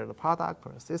either the product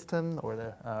or the system or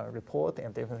the report,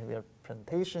 and definitely a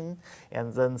presentation.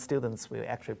 And then students will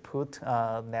actually put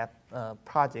that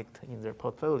project in their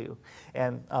portfolio.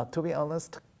 And to be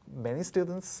honest, many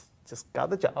students just got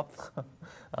the job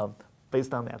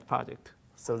based on that project.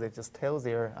 So they just tell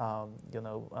their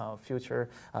future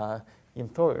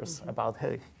employers about,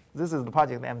 hey, this is the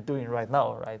project I'm doing right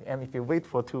now, right? And if you wait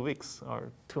for 2 weeks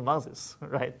or 2 months,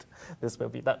 right, this will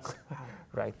be done,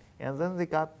 right? And then they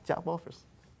got job offers.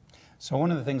 So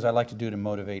one of the things I like to do to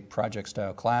motivate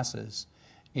project-style classes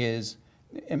is,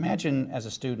 imagine as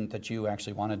a student that you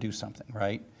actually want to do something,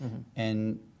 right?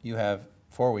 And you have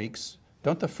 4 weeks.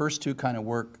 Don't the first two kind of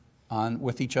work on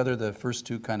with each other? The first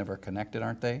two kind of are connected,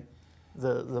 aren't they?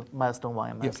 The milestone 1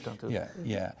 and milestone 2.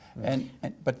 Yeah.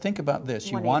 But think about this.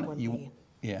 You 1A, want 1B, you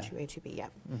 2A, 2B, yeah.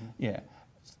 Yeah.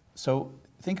 So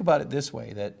think about it this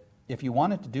way, that if you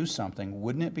wanted to do something,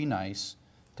 wouldn't it be nice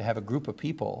to have a group of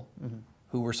people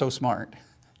who were so smart,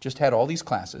 just had all these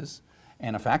classes,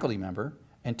 and a faculty member,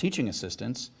 and teaching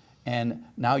assistants, and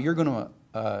now you're going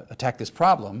to attack this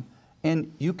problem,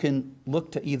 and you can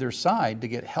look to either side to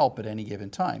get help at any given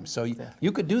time. So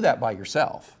you could do that by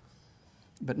yourself.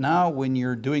 But now when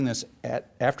you're doing this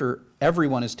after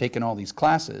everyone has taken all these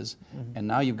classes, and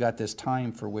now you've got this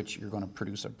time for which you're going to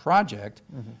produce a project,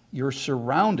 you're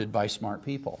surrounded by smart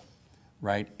people,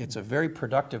 right? It's a very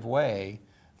productive way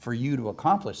for you to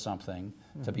accomplish something,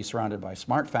 to be surrounded by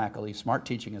smart faculty, smart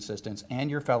teaching assistants,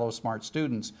 and your fellow smart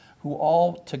students who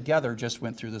all together just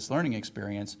went through this learning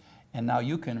experience, and now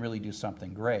you can really do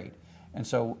something great. And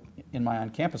so in my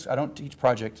on-campus, I don't teach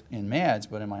project in MADS,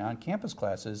 but in my on-campus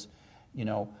classes,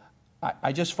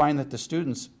 I just find that the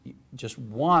students just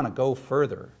want to go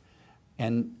further,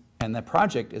 and the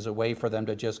project is a way for them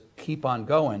to just keep on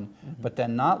going, but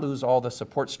then not lose all the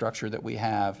support structure that we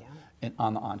have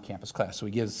on the on-campus class. So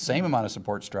we give the same amount of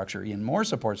support structure, even more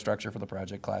support structure for the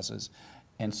project classes,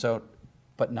 and so,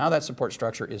 but now that support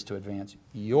structure is to advance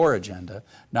your agenda,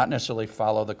 not necessarily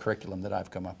follow the curriculum that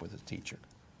I've come up with as a teacher.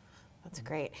 That's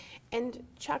great. And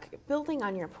Chuck, building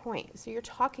on your point, so you're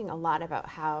talking a lot about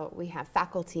how we have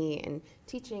faculty and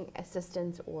teaching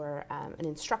assistants or an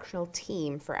instructional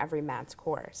team for every maths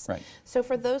course. Right. So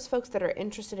for those folks that are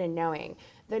interested in knowing,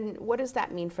 then what does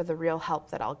that mean for the real help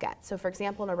that I'll get? So for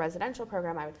example, in a residential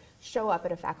program, I would show up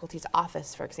at a faculty's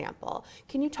office, for example.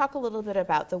 Can you talk a little bit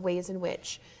about the ways in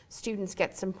which students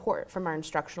get support from our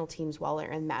instructional teams while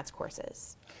they're in maths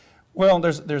courses? Well,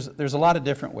 there's a lot of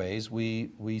different ways.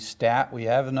 We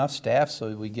have enough staff,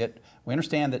 so we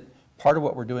understand that part of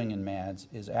what we're doing in MADS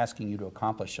is asking you to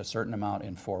accomplish a certain amount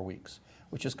in 4 weeks,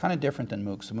 which is kind of different than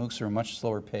MOOCs. So MOOCs are a much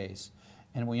slower pace,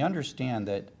 and we understand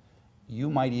that you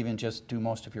might even just do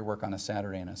most of your work on a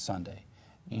Saturday and a Sunday,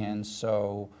 and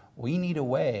so we need a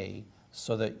way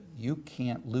so that you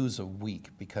can't lose a week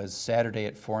because Saturday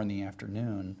at 4 in the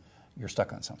afternoon you're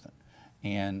stuck on something,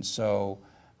 and so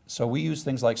we use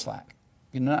things like Slack.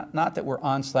 Not that we're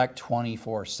on Slack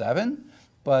 24/7,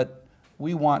 but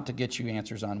we want to get you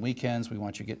answers on weekends. We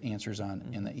want you to get answers on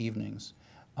in the evenings.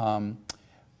 And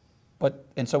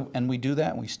we do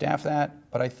that, and we staff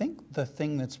that. But I think the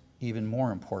thing that's even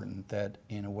more important, that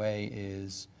in a way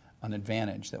is an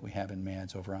advantage that we have in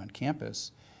MADS over on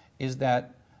campus, is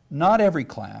that not every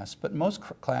class, but most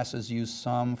classes use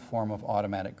some form of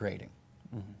automatic grading.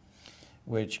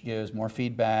 Which gives more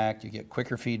feedback, you get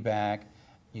quicker feedback,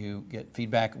 you get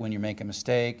feedback when you make a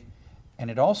mistake, and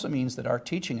it also means that our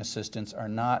teaching assistants are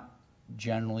not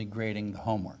generally grading the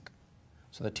homework.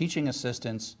 So the teaching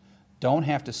assistants don't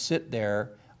have to sit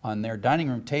there on their dining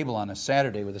room table on a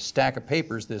Saturday with a stack of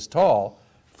papers this tall,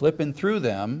 flipping through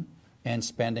them and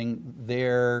spending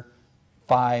their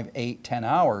 5, 8, 10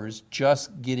 hours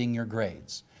just getting your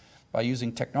grades. By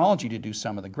using technology to do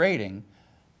some of the grading,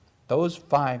 those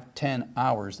 5, 10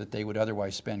 hours that they would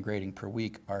otherwise spend grading per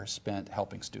week are spent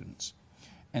helping students.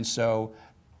 And so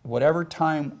whatever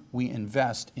time we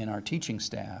invest in our teaching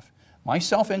staff,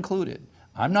 myself included,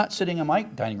 I'm not sitting at my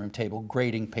dining room table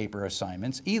grading paper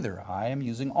assignments either. I am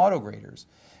using auto graders.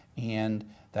 And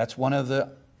that's one of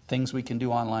the things we can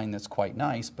do online that's quite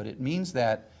nice, but it means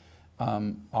that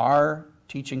our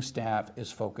teaching staff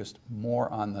is focused more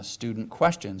on the student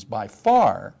questions by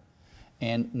far,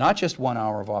 and not just 1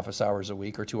 hour of office hours a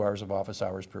week or 2 hours of office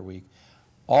hours per week,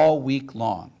 all week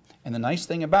long. And the nice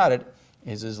thing about it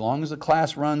is as long as the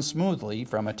class runs smoothly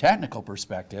from a technical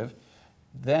perspective,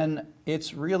 then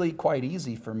it's really quite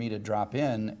easy for me to drop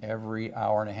in every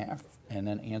hour and a half and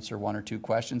then answer 1 or 2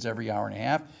 questions every hour and a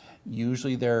half.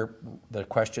 Usually the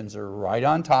questions are right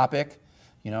on topic.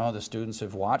 You know, the students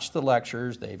have watched the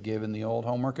lectures, they've given the old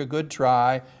homework a good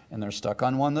try, and they're stuck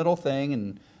on one little thing,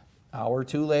 and hour or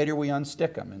 2 later, we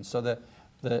unstick them. And so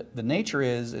the nature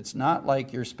is, it's not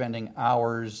like you're spending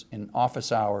hours in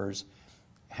office hours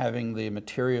having the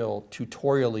material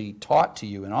tutorially taught to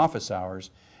you in office hours.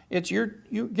 It's you're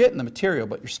getting the material,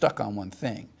 but you're stuck on one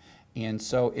thing. And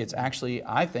so it's actually,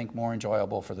 I think, more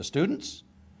enjoyable for the students,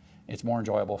 it's more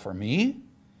enjoyable for me,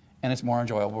 and it's more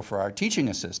enjoyable for our teaching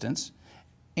assistants.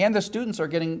 And the students are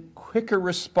getting quicker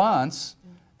response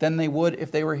than they would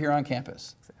if they were here on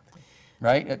campus.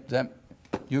 Right?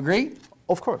 You agree?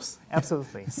 Of course,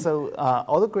 absolutely. So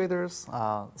auto graders,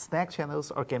 snack channels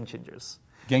are game changers.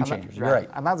 Game changers, you're right.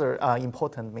 Another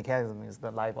important mechanism is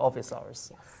the live office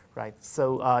hours. Yes. Right?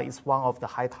 So it's one of the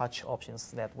high-touch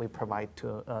options that we provide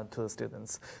to the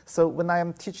students. So when I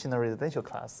am teaching a residential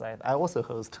class, right, I also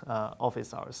host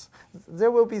office hours.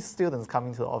 There will be students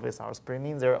coming to the office hours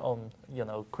bringing their own,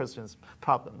 questions,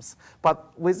 problems.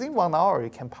 But within 1 hour, you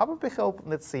can probably help,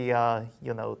 let's say,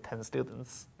 10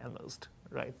 students at most.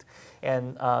 Right,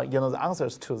 and the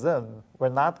answers to them were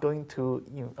not going to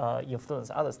influence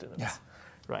other students,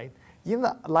 right? In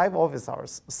the live office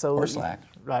hours, or Slack,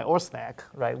 right? Or Slack,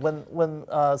 right? When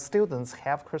students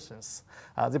have questions,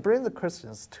 they bring the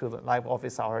questions to the live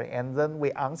office hour, and then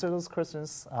we answer those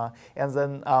questions. And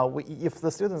then if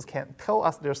the students can tell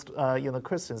us their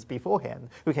questions beforehand,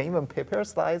 we can even prepare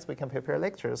slides. We can prepare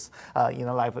lectures in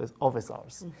the live office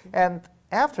hours. And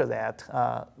after that,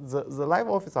 the live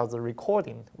office hours, the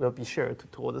recording will be shared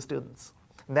to all the students.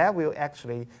 That will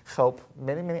actually help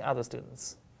many other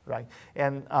students. Right,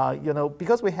 and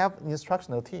because we have an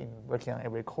instructional team working on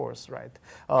every course, right?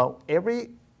 Every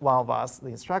one of us, the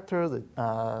instructor,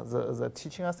 the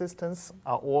teaching assistants,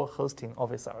 are all hosting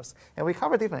office hours, and we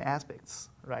cover different aspects,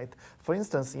 right? For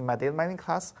instance, in my data mining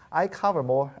class, I cover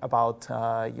more about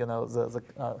the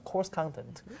course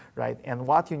content, right, and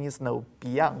what you need to know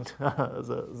beyond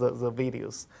the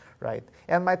videos. Right,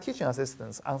 and my teaching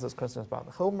assistants answers questions about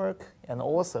the homework, and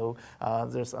also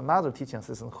there's another teaching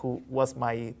assistant who was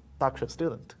my doctoral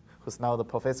student, who's now the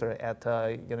professor at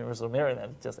University of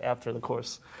Maryland, just after the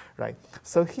course, right?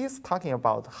 So he's talking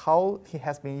about how he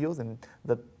has been using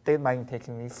the data mining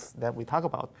techniques that we talk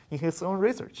about in his own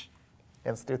research,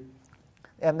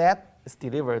 and that is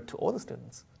delivered to all the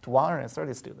students, to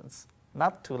 130 students,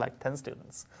 not to like 10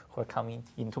 students who are coming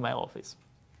into my office.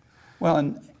 Well,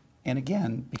 and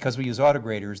again, because we use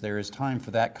autograders, there is time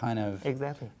for that kind of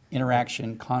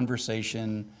interaction,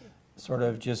 conversation, sort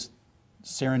of just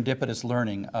serendipitous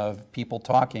learning of people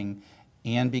talking,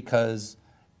 and because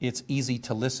it's easy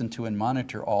to listen to and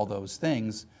monitor all those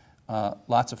things,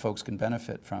 lots of folks can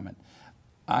benefit from it.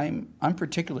 I'm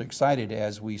particularly excited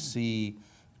as we see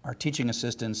our teaching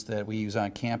assistants that we use on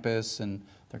campus, and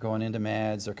they're going into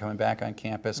MADS, they're coming back on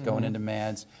campus, going into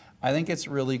MADS. I think it's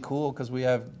really cool because we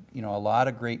have, you know, a lot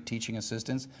of great teaching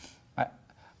assistants.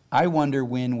 I wonder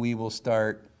when we will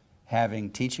start having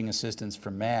teaching assistants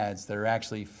from MADS that are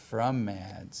actually from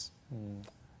MADS.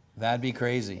 That'd be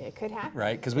crazy. It could happen.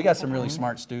 Right? Because we got some really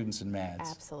smart students in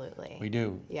MADS. Absolutely. We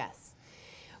do. Yes.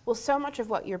 Well, so much of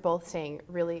what you're both saying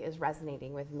really is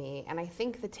resonating with me, and I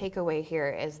think the takeaway here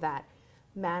is that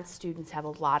MADS students have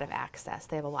a lot of access.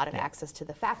 They have a lot of access to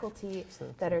the faculty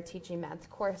that are teaching MADS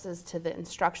courses, to the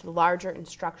larger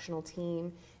instructional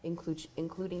team,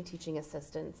 including teaching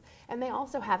assistants. And they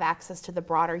also have access to the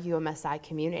broader UMSI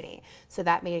community. So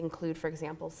that may include, for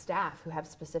example, staff who have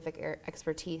specific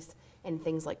expertise in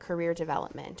things like career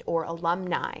development, or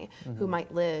alumni who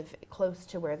might live close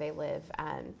to where they live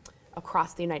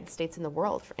across the United States and the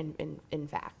world, in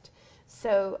fact.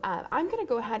 So I'm going to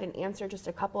go ahead and answer just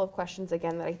a couple of questions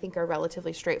again that I think are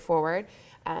relatively straightforward.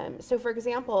 So for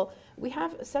example, we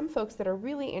have some folks that are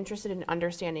really interested in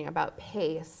understanding about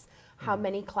pace, how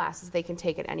many classes they can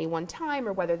take at any one time,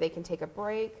 or whether they can take a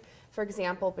break, for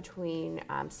example, between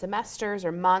semesters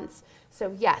or months.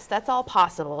 So yes, that's all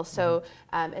possible. So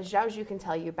as Qiaozhu can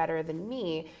tell you better than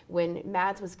me, when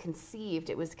MADS was conceived,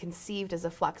 it was conceived as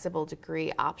a flexible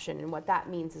degree option. And what that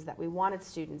means is that we wanted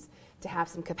students to have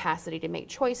some capacity to make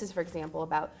choices, for example,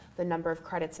 about the number of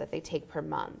credits that they take per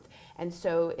month. And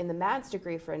so in the MADS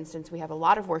degree, for instance, we have a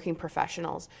lot of working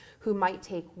professionals who might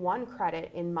take 1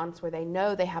 credit in months where they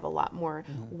know they have a lot more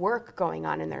work going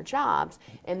on in their jobs,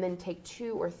 and then take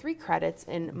 2 or 3 credits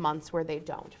in months where they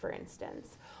don't, for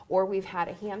instance. Or we've had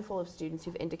a handful of students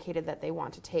who've indicated that they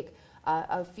want to take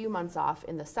a few months off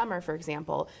in the summer, for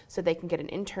example, so they can get an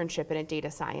internship in a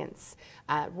data science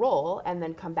role and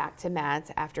then come back to MADS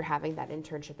after having that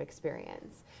internship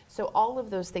experience. So all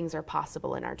of those things are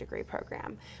possible in our degree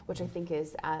program, which I think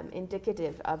is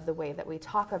indicative of the way that we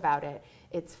talk about it.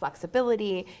 It's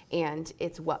flexibility and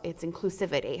it's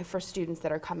inclusivity for students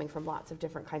that are coming from lots of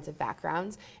different kinds of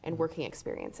backgrounds and working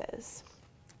experiences.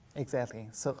 Exactly.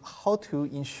 So how to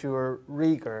ensure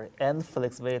rigor and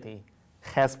flexibility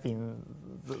has been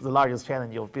the largest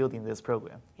challenge of building this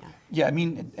program. Yeah, I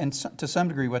mean, and to some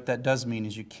degree what that does mean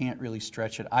is you can't really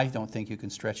stretch it. I don't think you can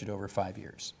stretch it over 5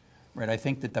 years, right? I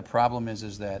think that the problem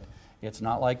is that it's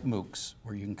not like MOOCs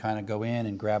where you can kind of go in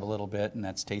and grab a little bit and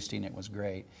that's tasty and it was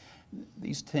great.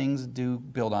 These things do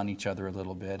build on each other a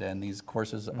little bit, and these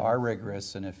courses are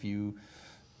rigorous, and if you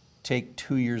take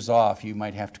 2 years off, you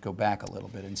might have to go back a little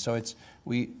bit. And so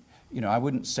I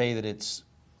wouldn't say that it's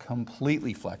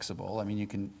completely flexible. I mean, you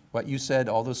can, what you said,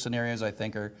 all those scenarios I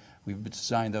think we've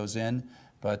designed those in,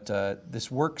 but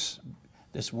this works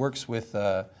with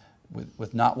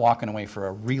not walking away for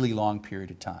a really long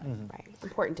period of time. Right,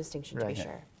 important distinction to be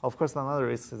sure. Of course, another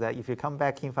risk is that if you come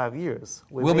back in 5 years,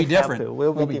 we'll be different.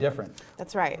 We'll be different.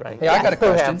 That's right. Hey, I got a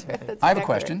question. I have a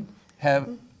question.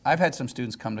 I've had some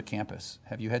students come to campus.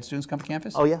 Have you had students come to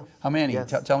campus? Oh, yeah. How many?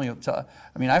 Yes. Tell me. I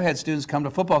mean, I've had students come to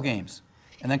football games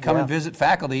and then come and visit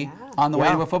faculty on the way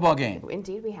to a football game.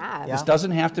 Indeed, we have. This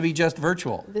doesn't have to be just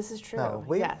virtual. This is true. No,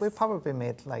 we probably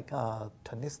made like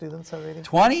 20 students already.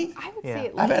 20? I would say at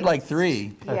least. I've had like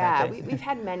 3. Yeah, we've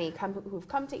had many who've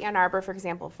come to Ann Arbor, for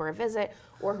example, for a visit,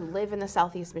 or who live in the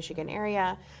Southeast Michigan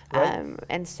area.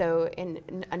 And so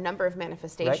in a number of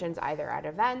manifestations, either at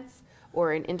events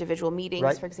or in individual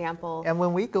meetings, for example. And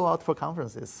when we go out for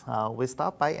conferences, we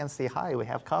stop by and say hi, we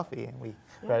have coffee, and we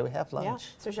have lunch. Yeah.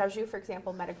 So Qiaozhu, for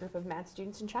example, met a group of MADS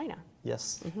students in China.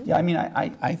 Yes. Yeah, I mean,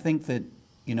 I think that,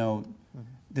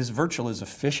 this virtual is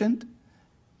efficient,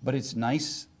 but it's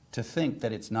nice to think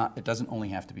that it doesn't only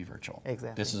have to be virtual.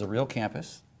 Exactly. This is a real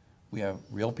campus. We have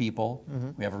real people.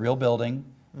 We have a real building.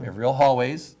 We have real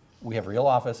hallways. We have real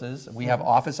offices. We have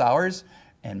office hours.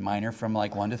 And mine are from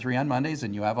like 1 to 3 on Mondays,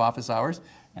 and you have office hours.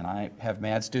 And I have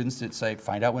MAD students that say,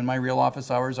 find out when my real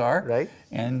office hours are. Right.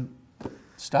 And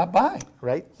stop by.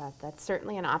 Right? That's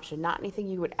certainly an option. Not anything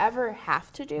you would ever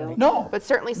have to do, No. but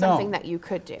certainly something No. that you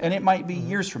could do. And it might be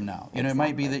years from now. You know, it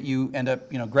might be that you end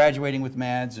up, graduating with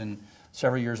MADS and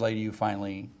several years later you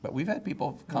finally, but we've had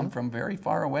people come from very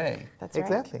far away. That's right.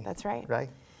 Exactly. That's right. Right.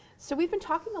 So we've been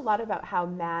talking a lot about how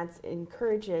MADS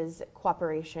encourages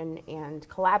cooperation and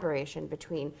collaboration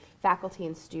between faculty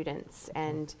and students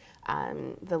and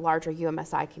the larger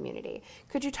UMSI community.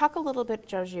 Could you talk a little bit,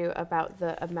 Qiaozhu, about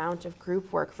the amount of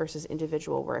group work versus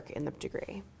individual work in the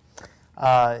degree?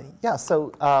 Yeah,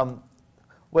 so,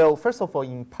 well, first of all,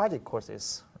 in project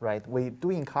courses, right, we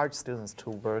do encourage students to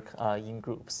work in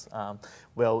groups.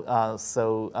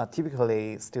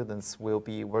 Typically, students will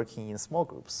be working in small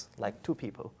groups, like 2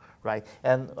 people, right?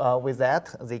 And with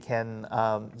that, they can,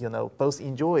 both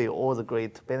enjoy all the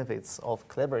great benefits of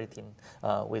collaborating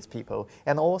with people,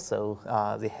 and also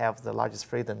they have the largest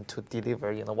freedom to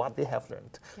deliver, what they have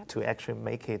learned, to actually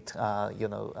make it,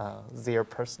 their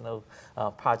personal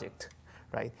project.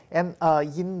 Right, and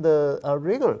in the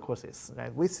regular courses,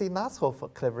 right, we see lots of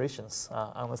collaborations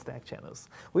on the Slack channels.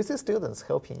 We see students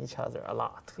helping each other a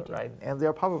lot, right, and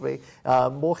they're probably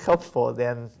more helpful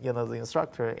than the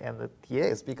instructor and the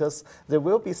TAs, because there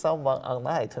will be someone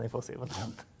online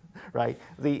 24/7. Right,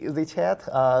 they chat,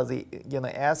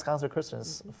 they ask, answer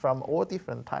questions from all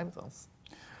different time zones.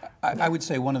 I would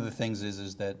say one of the things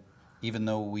is that even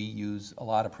though we use a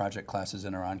lot of project classes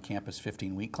in our on-campus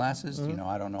 15-week classes,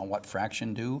 I don't know what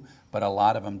fraction do, but a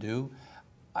lot of them do.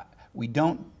 We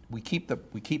keep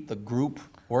the group,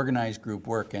 organized group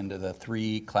work into the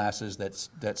 3 classes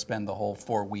that spend the whole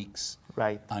 4 weeks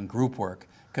on group work,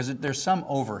 because there's some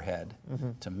overhead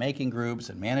to making groups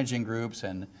and managing groups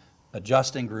and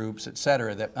adjusting groups, et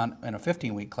cetera, that in a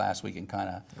 15-week class we can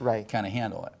kind of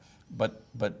handle it.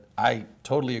 But I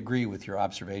totally agree with your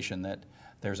observation that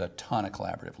there's a ton of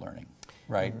collaborative learning,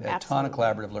 right? A ton of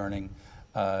collaborative learning.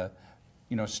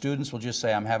 Students will just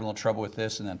say, I'm having a little trouble with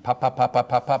this, and then pop, pop, pop, pop,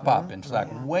 pop, pop, pop. And it's like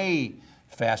way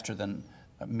faster than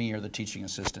me or the teaching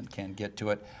assistant can get to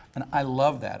it. And I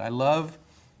love that. I love,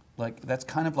 that's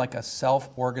kind of like a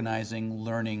self-organizing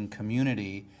learning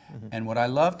community. And what I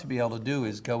love to be able to do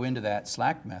is go into that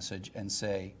Slack message and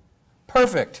say,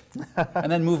 perfect,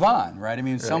 and then move on, right? I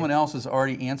mean, someone else has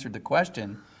already answered the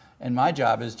question. And my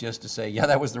job is just to say, yeah,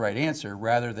 that was the right answer,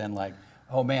 rather than like,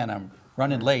 oh man, I'm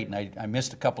running late and I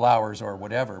missed a couple hours or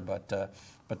whatever. But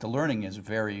the learning is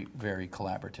very, very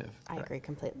collaborative. I agree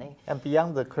completely. And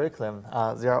beyond the curriculum,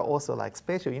 there are also like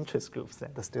special interest groups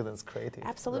that the students created.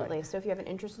 Absolutely. Right. So if you have an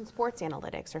interest in sports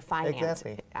analytics or finance,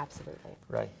 absolutely.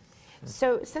 Right.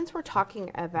 So since we're talking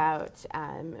about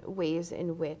ways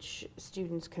in which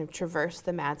students kind of traverse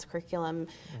the MADS curriculum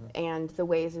and the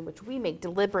ways in which we make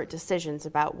deliberate decisions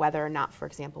about whether or not, for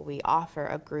example, we offer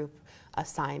a group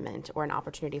assignment or an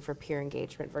opportunity for peer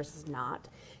engagement versus not,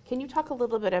 can you talk a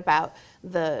little bit about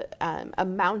the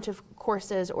amount of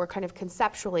courses, or kind of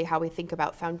conceptually how we think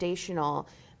about foundational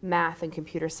math and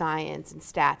computer science and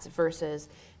stats versus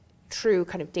true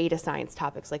kind of data science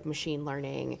topics like machine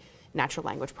learning, natural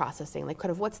language processing, like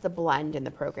kind of what's the blend in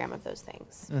the program of those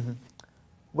things?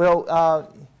 Well,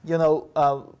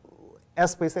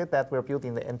 as we said that we're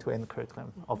building the end-to-end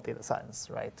curriculum of data science,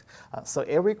 right? So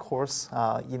every course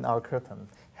in our curriculum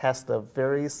has the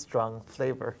very strong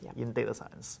flavor in data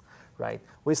science, right?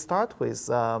 We start with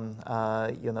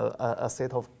a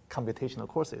set of computational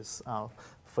courses.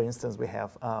 For instance, we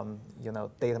have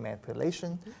data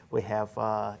manipulation. We have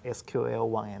SQL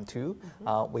 1 and 2.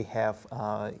 We have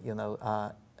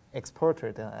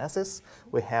exploratory data analysis.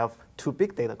 We have 2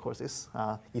 big data courses: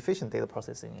 efficient data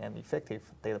processing and effective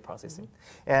data processing.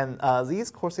 And these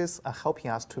courses are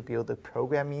helping us to build the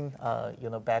programming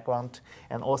background,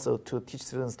 and also to teach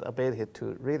students the ability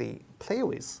to really play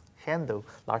with, handle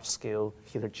large-scale,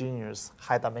 heterogeneous,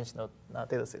 high-dimensional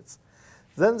data sets.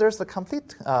 Then there's the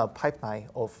complete pipeline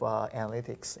of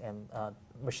analytics and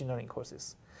machine learning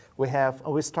courses.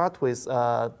 We start with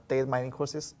data mining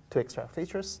courses to extract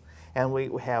features, and we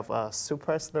have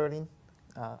supervised learning,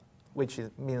 which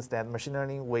means that machine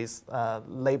learning with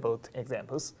labeled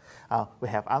examples. We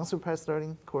have unsupervised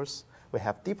learning course. We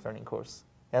have deep learning course,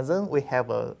 and then we have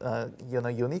a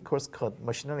unique course called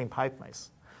machine learning pipelines,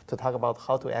 to talk about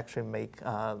how to actually make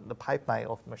the pipeline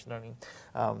of machine learning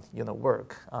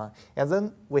work. And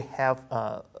then we have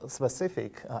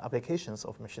specific applications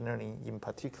of machine learning, in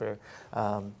particular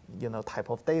type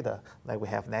of data. Like we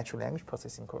have natural language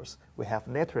processing course, we have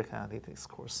network analytics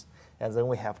course, and then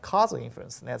we have causal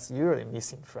inference. That's usually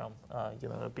missing from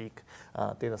a big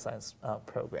data science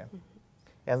program.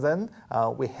 And then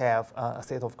we have a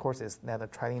set of courses that are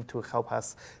trying to help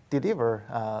us deliver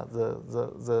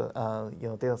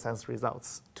the data science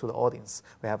results to the audience.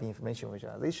 We have information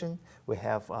visualization. We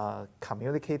have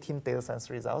communicating data science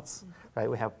results. Right?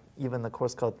 We have even a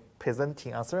course called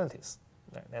Presenting Uncertainties.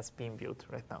 Right? That's being built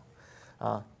right now.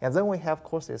 And then we have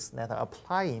courses that are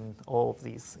applying all of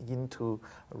these into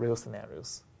real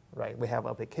scenarios. Right? We have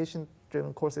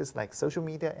application-driven courses like social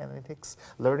media analytics,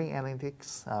 learning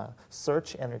analytics,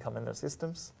 search and recommender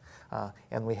systems,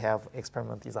 and we have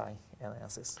experiment design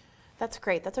analysis. That's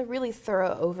great. That's a really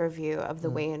thorough overview of the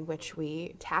way in which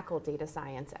we tackle data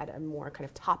science at a more kind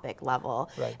of topic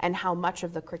level, and how much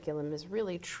of the curriculum is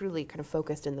really truly kind of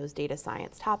focused in those data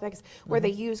science topics where they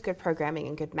use good programming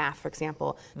and good math, for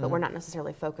example, but we're not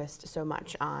necessarily focused so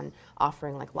much on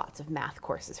offering like lots of math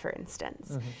courses, for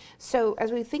instance. So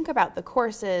as we think about the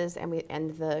courses and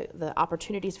the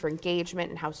opportunities for engagement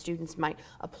and how students might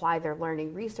apply their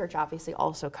learning, research obviously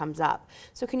also comes up.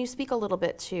 So can you speak a little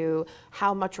bit to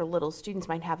how much or little students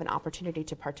might have an opportunity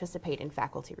to participate in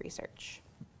faculty research?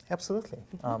 Absolutely.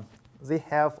 They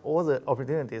have all the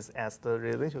opportunities as the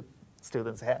residential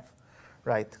students have,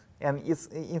 right? And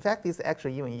in fact, it's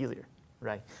actually even easier,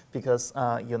 right? Because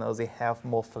they have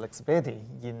more flexibility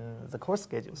in the course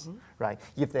schedules, right?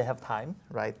 If they have time,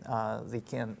 right, they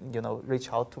can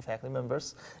reach out to faculty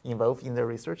members involved in their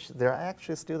research. There are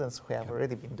actually students who have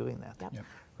already been doing that,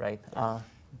 right?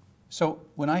 So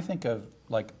when I think of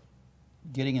like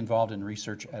getting involved in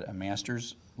research at a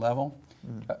master's level,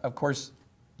 of course,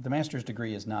 the master's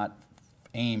degree is not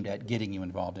aimed at getting you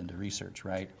involved into research,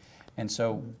 right? And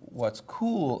so what's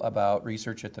cool about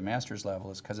research at the master's level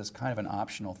is because it's kind of an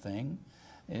optional thing.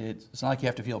 It's not like you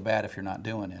have to feel bad if you're not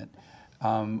doing it.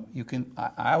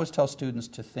 I always tell students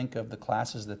to think of the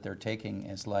classes that they're taking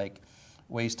as like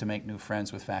ways to make new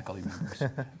friends with faculty members,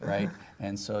 right?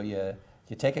 And so you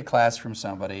take a class from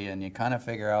somebody and you kind of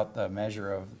figure out the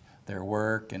measure of their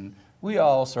work, and we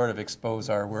all sort of expose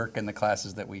our work in the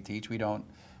classes that we teach. We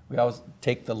always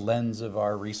take the lens of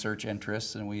our research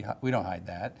interests, and we don't hide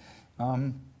that.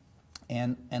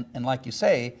 And like you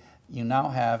say, you now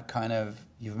have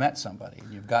you've met somebody,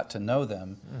 and you've got to know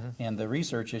them, and the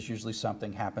research is usually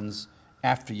something happens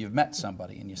after you've met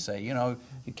somebody, and you say,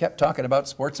 you kept talking about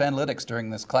sports analytics during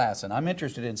this class, and I'm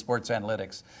interested in sports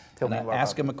analytics. And I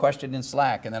ask them a question in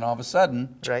Slack, and then all of a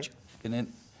sudden,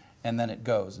 and then it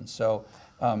goes. And so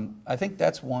I think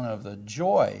that's one of the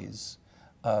joys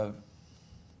of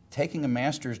taking a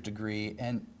master's degree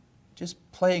and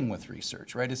just playing with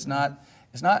research, right? It's not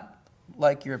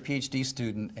like you're a PhD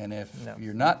student, and if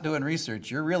you're not doing research,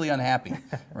 you're really unhappy,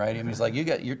 right? I mean, it's like you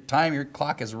got your time, your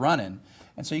clock is running,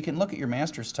 and so you can look at your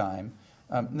master's time.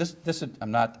 I'm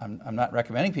not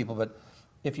recommending people, but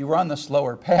if you run the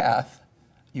slower path,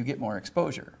 you get more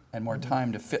exposure and more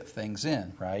time to fit things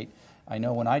in, right? I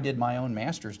know when I did my own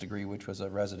master's degree, which was a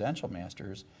residential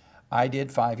master's, I did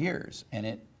 5 years,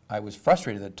 and I was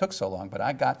frustrated that it took so long, but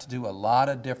I got to do a lot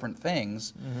of different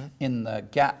things in the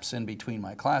gaps in between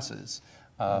my classes.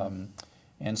 And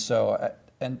so,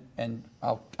 and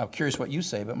I'm curious what you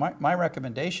say, but my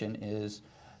recommendation is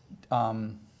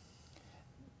the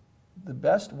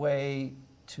best way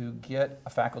to get a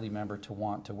faculty member to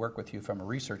want to work with you from a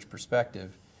research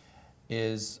perspective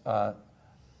is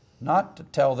not to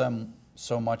tell them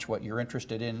so much what you're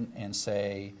interested in and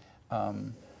say,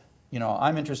 I'm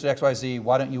interested in XYZ,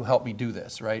 why don't you help me do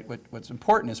this, right? What's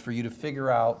important is for you to figure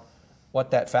out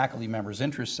what that faculty member's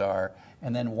interests are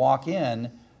and then walk in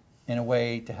a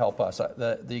way to help us.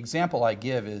 The example I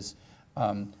give is,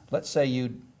 let's say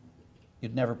you'd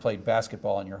never played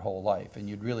basketball in your whole life and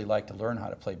you'd really like to learn how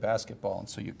to play basketball, and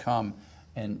so you come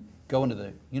and go into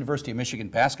the University of Michigan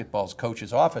basketball's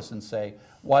coach's office and say,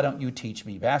 why don't you teach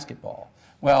me basketball?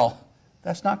 Well,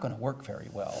 that's not going to work very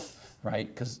well, right?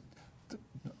 Because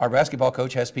our basketball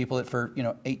coach has people that for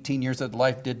 18 years of their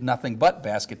life did nothing but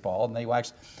basketball,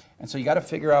 and so you got to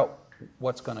figure out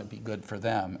what's going to be good for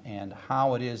them, and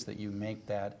how it is that you make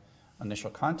that initial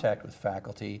contact with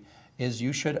faculty is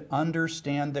you should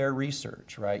understand their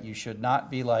research, right? You should not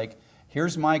be like,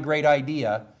 here's my great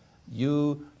idea,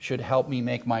 you should help me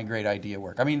make my great idea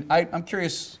work. I mean, I'm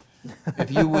curious if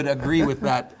you would agree with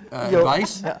that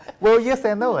advice. Well, yes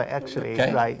and no, actually,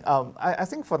 right? I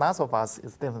think for lots of us,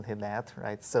 it's definitely that,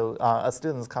 right? So a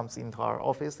student comes into our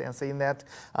office and saying that,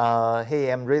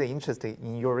 hey, I'm really interested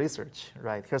in your research,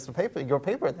 right? Here's the paper, your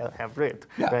paper that I have read,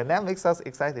 right? That makes us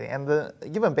excited. And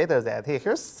even better that, hey,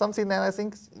 here's something that I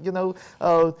think,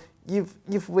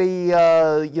 if we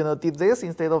did this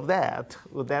instead of that,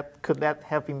 could that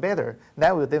have been better?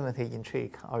 That will definitely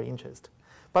intrigue our interest.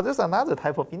 But there's another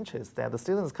type of interest that the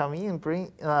students come in and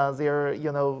bring their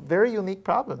very unique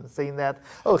problems, saying that,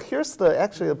 oh, here's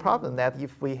actually the problem that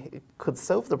if we could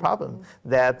solve the problem,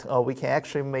 that we can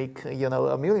actually make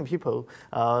 1 million people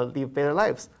live better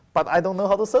lives. But I don't know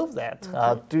how to solve that.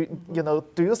 Do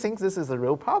you think this is a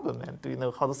real problem, and do you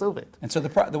know how to solve it? And so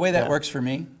the way that works for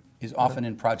me is often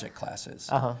in project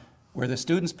classes, where the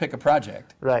students pick a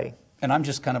project, right? And I'm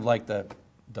just kind of like the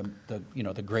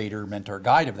grader, mentor,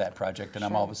 guide of that project, and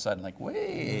I'm all of a sudden like,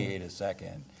 wait a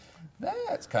second,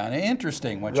 that's kind of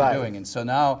interesting what you're doing. And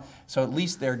so so at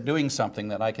least they're doing something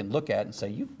that I can look at and say,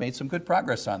 you've made some good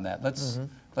progress on that. Let's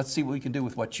see what we can do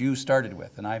with what you started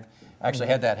with. And I've actually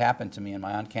had that happen to me in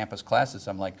my on-campus classes.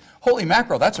 I'm like, holy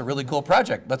mackerel, that's a really cool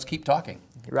project. Let's keep talking.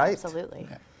 Right. Absolutely.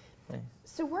 Yeah.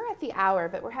 So we're at the hour,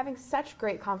 but we're having such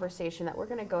great conversation that we're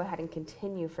going to go ahead and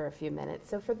continue for a few minutes.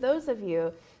 So for those of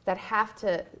you that have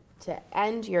to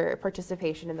end your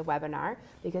participation in the webinar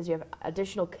because you have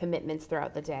additional commitments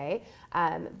throughout the day,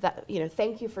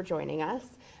 thank you for joining us.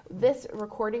 This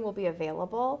recording will be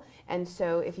available, and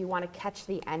so if you want to catch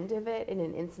the end of it in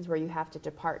an instance where you have to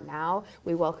depart now,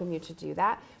 we welcome you to do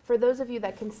that. For those of you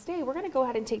that can stay, we're going to go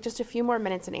ahead and take just a few more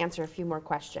minutes and answer a few more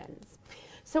questions.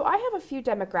 So I have a few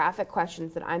demographic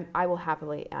questions that I will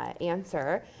happily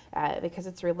answer because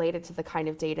it's related to the kind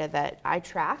of data that I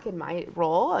track in my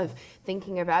role of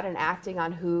thinking about and acting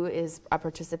on who is a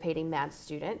participating MAD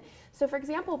student. So for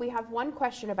example, we have one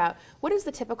question about what does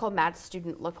the typical MAD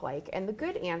student look like? And the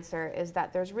good answer is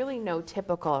that there's really no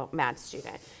typical MAD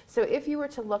student. So if you were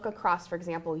to look across, for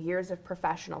example, years of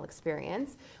professional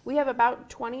experience, we have about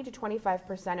 20 to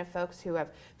 25% of folks who have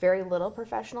very little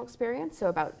professional experience, so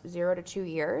about 0 to 2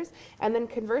 years. And then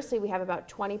conversely, we have about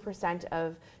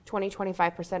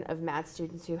 25% of MAD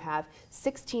students who have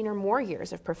 16 or more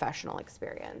years of professional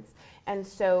experience. And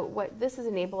so what this is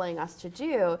enabling us to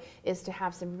do is to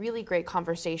have some really great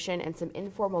conversation and some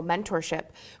informal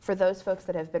mentorship for those folks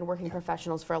that have been working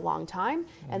professionals for a long time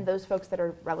and those folks that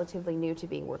are relatively new to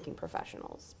being working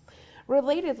professionals.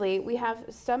 Relatedly, we have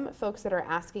some folks that are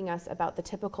asking us about the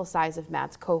typical size of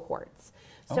MADS cohorts.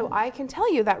 So I can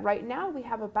tell you that right now we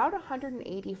have about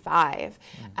 185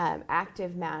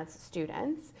 active MADS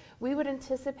students. We would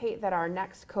anticipate that our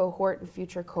next cohort and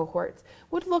future cohorts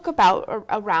would look about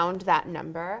around that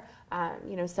number,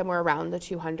 somewhere around the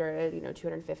 200,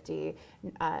 250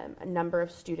 number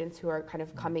of students who are kind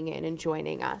of coming in and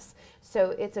joining us.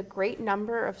 So it's a great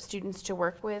number of students to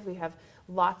work with. We have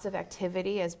lots of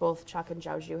activity, as both Chuck and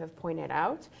Qiaozhu have pointed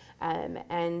out,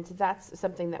 and that's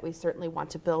something that we certainly want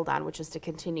to build on, which is to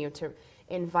continue to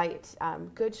invite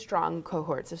good, strong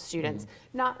cohorts of students,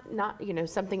 not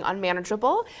something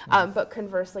unmanageable, but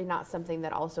conversely not something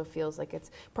that also feels like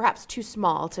it's perhaps too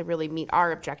small to really meet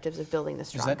our objectives of building the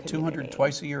strong community. Is that 200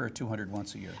 twice a year or 200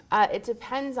 once a year? It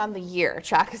depends on the year,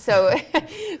 Chuck. So,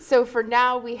 so for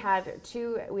now we had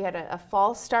a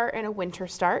fall start and a winter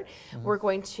start. We're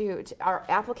going to our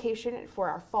application for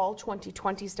our fall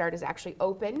 2020 start is actually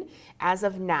open as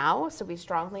of now. So we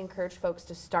strongly encourage folks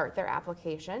to start their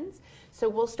applications. So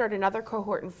we'll start another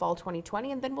cohort in fall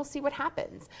 2020, and then we'll see what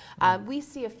happens. We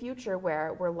see a future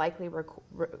where we're likely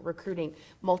recruiting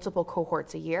multiple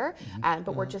cohorts a year,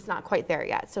 but we're just not quite there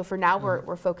yet. So for now,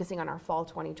 we're focusing on our fall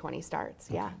 2020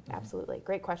 starts. Yeah, absolutely.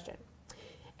 Great question.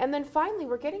 And then finally,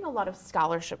 we're getting a lot of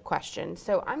scholarship questions.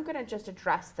 So I'm going to just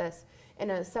address this in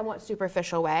a somewhat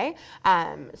superficial way.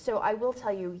 So I will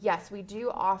tell you, yes, we do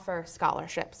offer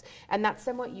scholarships, and that's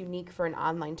somewhat unique for an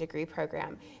online degree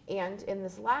program. And in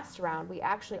this last round, we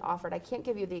actually offered, I can't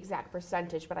give you the exact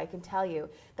percentage, but I can tell you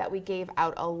that we gave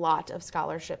out a lot of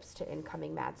scholarships to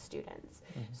incoming MADS students.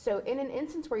 So in an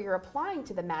instance where you're applying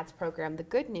to the MADS program, the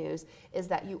good news is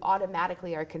that you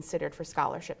automatically are considered for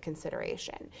scholarship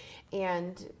consideration.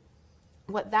 And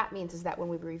what that means is that when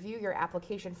we review your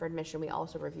application for admission, we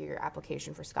also review your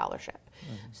application for scholarship.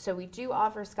 So we do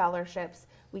offer scholarships.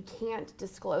 We can't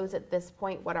disclose at this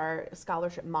point what our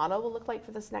scholarship model will look like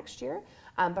for this next year,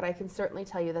 but I can certainly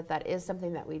tell you that that is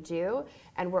something that we do,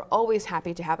 and we're always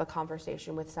happy to have a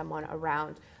conversation with someone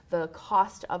around the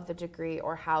cost of the degree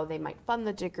or how they might fund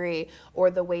the degree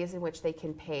or the ways in which they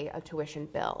can pay a tuition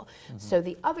bill. So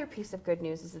the other piece of good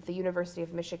news is that the University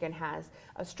of Michigan has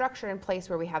a structure in place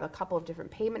where we have a couple of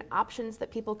different payment options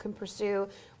that people can pursue.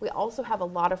 We also have a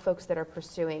lot of folks that are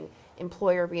pursuing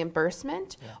employer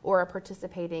reimbursement or are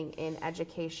participating in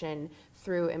education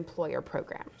through employer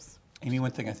programs. Amy,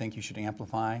 one thing I think you should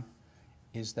amplify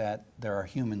is that there are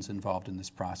humans involved in this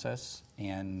process,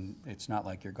 and it's not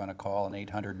like you're going to call an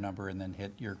 800 number and then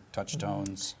hit your touch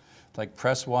tones like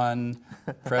press 1,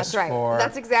 press That's right. 4,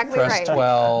 That's exactly press right.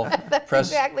 12. That's press,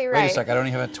 exactly Wait right. a sec, I don't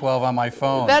even have 12 on my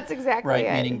phone. That's exactly right,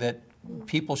 it. meaning that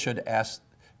people should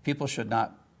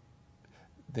not,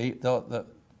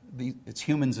 it's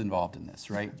humans involved in this,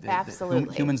 right?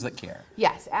 Absolutely. Humans that care.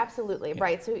 Yes, absolutely. Yeah.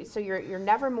 Right. So you're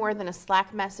never more than a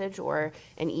Slack message or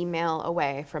an email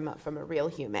away from a real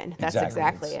human. That's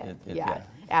exactly it. Yeah,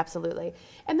 absolutely.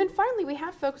 And then finally, we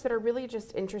have folks that are really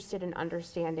just interested in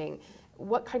understanding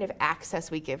what kind of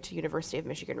access we give to University of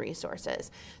Michigan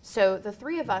resources. So the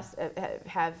three of us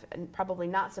have, probably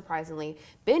not surprisingly,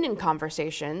 been in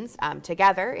conversations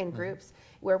together in groups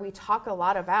where we talk a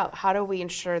lot about how do we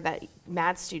ensure that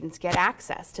MAD students get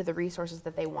access to the resources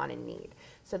that they want and need.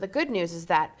 So the good news is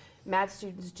that MAD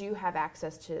students do have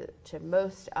access to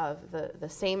most of the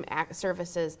same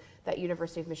services that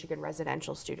University of Michigan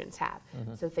residential students have.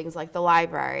 So things like the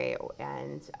library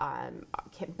and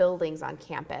buildings on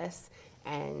campus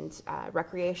and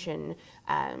recreation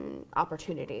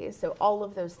opportunities. So all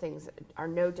of those things are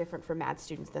no different for MAD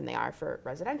students than they are for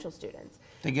residential students.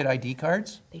 They get ID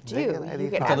cards? They do. You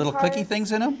get the little M-cards. clicky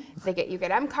things in them? You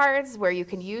get M cards where you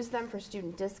can use them for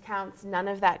student discounts. None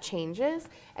of that changes,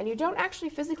 and you don't actually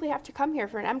physically have to come here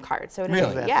for an M card. So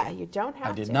really? Yeah, you don't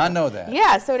have to. I did not know that.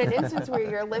 Yeah. So in an instance where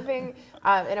you're living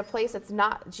in a place that's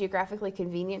not geographically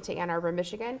convenient to Ann Arbor,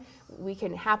 Michigan, we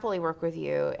can happily work with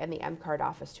you and the M card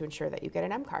office to ensure that you get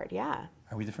an M card. Yeah.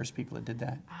 Are we the first people that did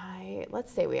that?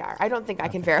 Let's say we are. I don't think I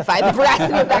can verify the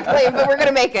veracity of that claim, but we're going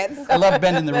to make it. So. I love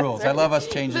bending the rules. Right. I love us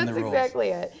changing the rules. That's exactly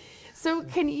it. So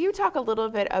can you talk a little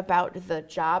bit about the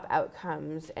job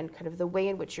outcomes and kind of the way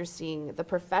in which you're seeing the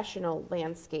professional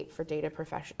landscape for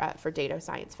data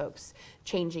science folks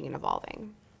changing and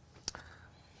evolving?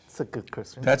 That's a good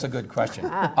question. That's a good question.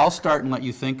 I'll start and let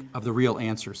you think of the real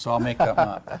answer, so I'll make that one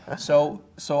up. So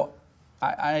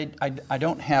I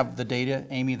don't have the data,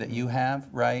 Amy, that you have,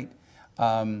 right?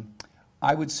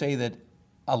 I would say that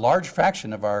a large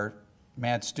fraction of our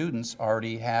MAD students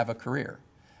already have a career,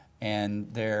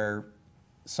 and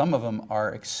some of them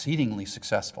are exceedingly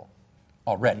successful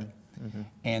already.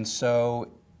 And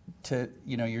so,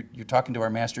 you're talking to our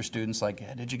master students like,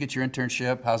 hey, did you get your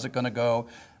internship? How's it going to go?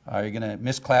 Are you going to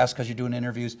miss class because you're doing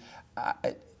interviews?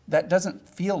 That doesn't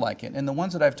feel like it. And the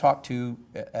ones that I've talked to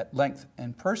at length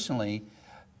and personally,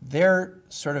 they're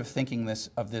sort of thinking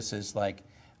of this as like,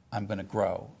 I'm going to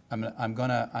grow. I'm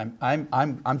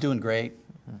doing great.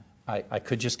 I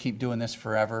could just keep doing this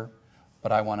forever,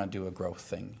 but I want to do a growth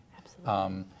thing.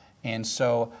 Absolutely. And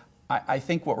so I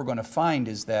think what we're going to find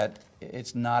is that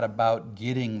it's not about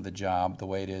getting the job the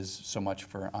way it is so much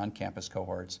for on-campus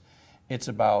cohorts. It's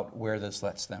about where this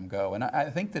lets them go. And I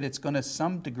think that it's going to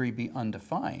some degree be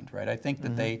undefined, right? I think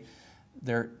that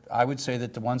I would say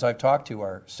that the ones I've talked to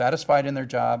are satisfied in their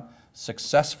job,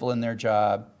 successful in their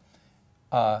job,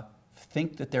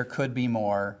 think that there could be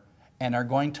more, and are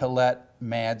going to let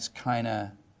MADS kind of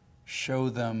show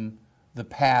them the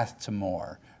path to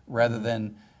more, rather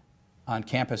than on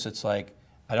campus it's like,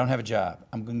 I don't have a job,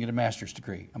 I'm going to get a master's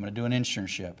degree, I'm going to do an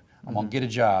internship, I'm going to get a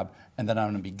job, and then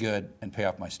I'm going to be good and pay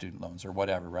off my student loans or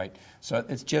whatever, right? So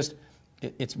it's just,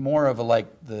 it's more of a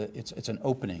it's an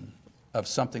opening of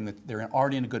something that they're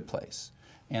already in a good place.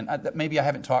 And maybe I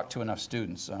haven't talked to enough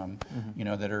students,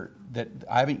 that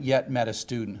I haven't yet met a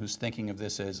student who's thinking of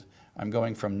this as, I'm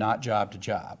going from not job to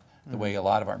job, the way a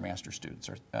lot of our master students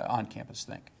are on campus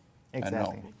think.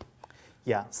 Exactly.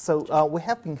 Yeah, so we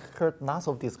have been heard lots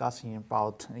of discussion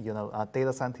about,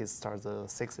 data scientists are the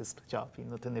sexiest job in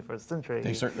the 21st century.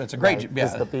 That's a great job.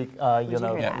 There's the big,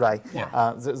 right.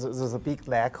 Yeah. There's a big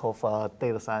lack of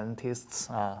data scientists.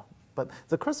 But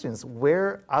the question is,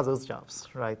 where are those jobs,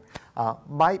 right?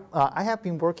 I have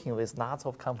been working with lots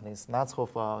of companies, lots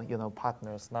of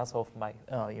partners, lots of my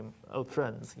old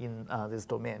friends in this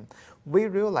domain. We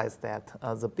realized that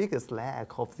the biggest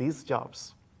lack of these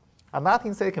jobs are not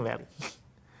in Silicon Valley.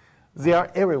 They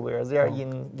are everywhere. They are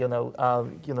in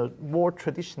more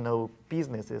traditional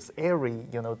businesses, every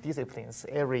disciplines,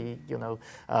 every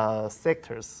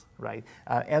sectors, right?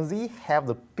 And they have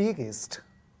the biggest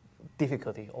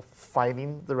difficulty of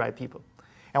finding the right people.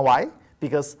 And why?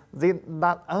 Because they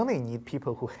not only need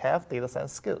people who have data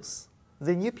science skills,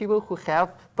 they need people who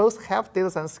both have data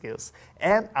science skills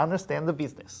and understand the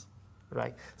business,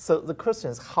 right? So the question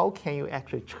is, how can you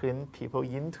actually train people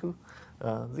into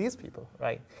these people,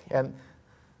 right? And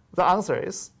the answer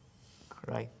is,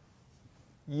 right,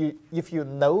 if you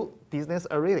know business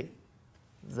already,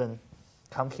 then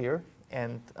come here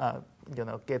and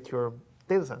get your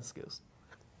data science skills.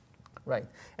 Right,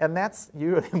 and that's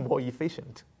usually more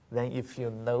efficient than if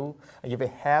you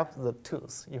have the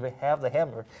tools, if you have the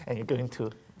hammer, and you're going to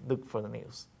look for the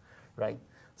news, right?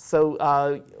 So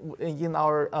in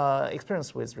our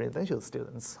experience with residential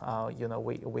students,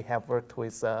 we have worked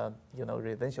with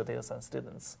residential data science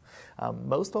students.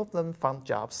 Most of them found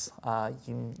jobs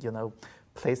in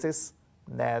places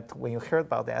that when you heard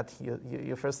about that,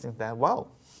 you first think that wow,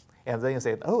 and then you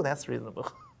say, oh, that's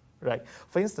reasonable. Right.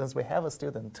 For instance, we have a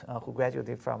student who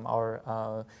graduated from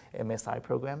our MSI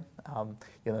program.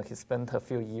 He spent a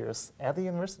few years at the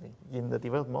university in the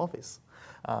development office.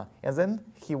 And then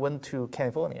he went to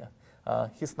California.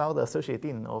 He's now the associate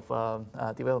dean of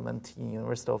development in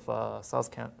University of South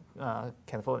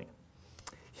California.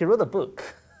 He wrote a book,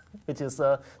 which is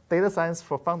Data Science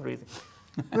for Fundraising.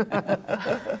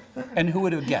 And who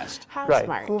would have guessed? How right.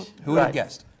 smart. Who would have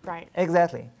guessed? Right.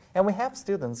 Exactly. And we have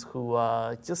students who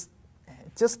just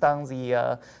done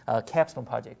the capstone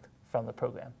project from the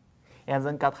program, and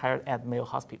then got hired at Mayo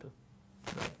Hospital,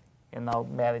 right? And now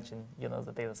managing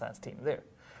the data science team there,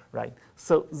 right?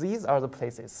 So these are the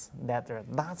places that there are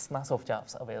lots of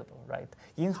jobs available, right?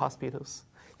 In hospitals,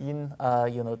 in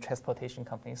transportation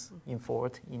companies, in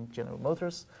Ford, in General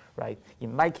Motors, right?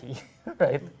 In Nike,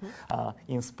 right?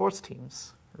 In sports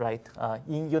teams, right?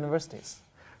 In universities,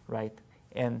 right?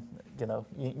 And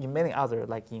in many other,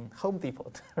 like in Home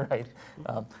Depot, right?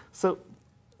 So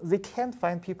they can't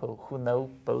find people who know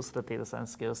both the data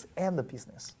science skills and the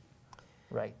business,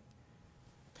 right?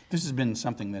 This has been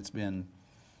something that's been,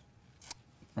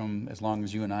 from as long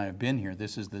as you and I have been here,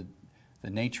 this is the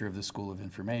nature of the School of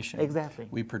Information. Exactly.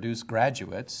 We produce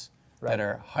graduates right. that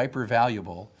are hyper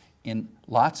valuable in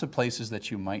lots of places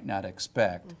that you might not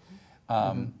expect.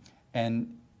 And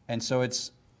so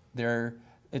it's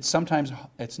sometimes,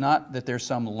 it's not that there's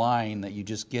some line that you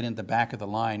just get in the back of the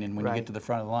line, and when right. you get to the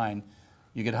front of the line,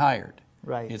 you get hired.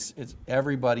 Right. It's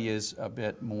everybody is a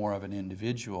bit more of an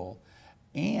individual,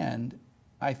 and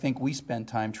I think we spend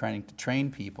time trying to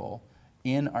train people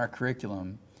in our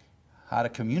curriculum how to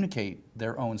communicate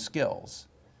their own skills,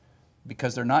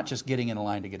 because they're not just getting in a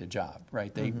line to get a job,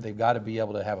 right? They've got to be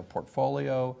able to have a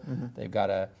portfolio. They've got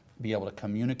to be able to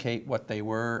communicate what they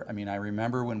were. I mean, I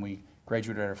remember when we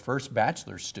graduated our first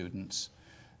bachelor's students,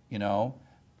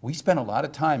 we spent a lot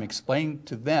of time explaining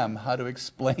to them how to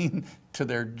explain to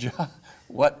their job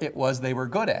what it was they were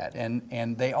good at.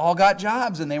 And they all got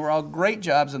jobs, and they were all great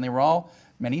jobs, and they were all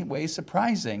many ways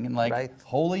surprising and like right.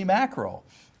 holy mackerel.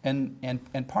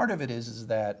 And part of it is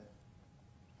that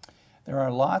there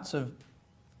are lots of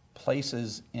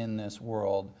places in this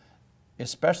world,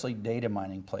 especially data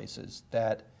mining places,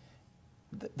 that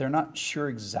they're not sure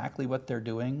exactly what they're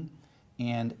doing.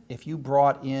 And if you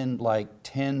brought in like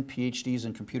 10 PhDs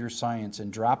in computer science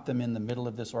and dropped them in the middle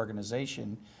of this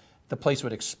organization, the place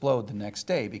would explode the next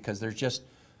day, because there's just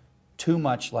too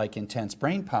much like intense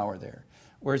brain power there.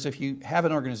 Whereas if you have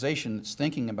an organization that's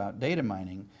thinking about data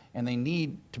mining and they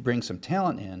need to bring some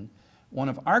talent in, one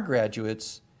of our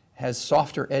graduates has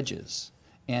softer edges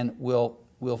and will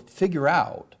figure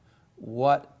out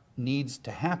what needs to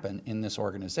happen in this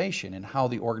organization and how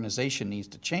the organization needs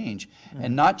to change,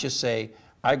 and not just say,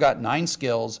 I got 9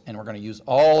 skills and we're going to use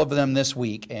all of them this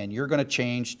week and you're going to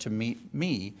change to meet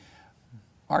me.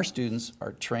 Our students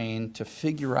are trained to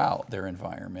figure out their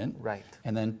environment, right.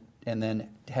 and then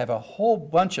have a whole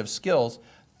bunch of skills.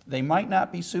 They might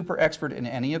not be super expert in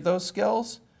any of those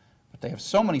skills, but they have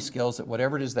so many skills that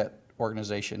whatever it is that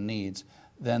organization needs,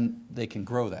 then they can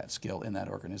grow that skill in that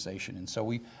organization. And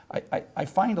so I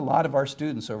find a lot of our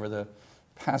students over the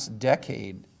past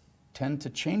decade tend to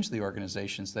change the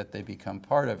organizations that they become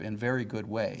part of in very good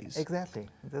ways. Exactly.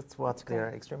 That's what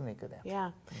they're extremely good at.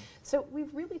 Yeah. So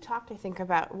we've really talked, I think,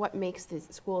 about what makes the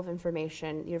School of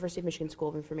Information, University of Michigan School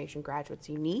of Information graduates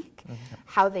unique,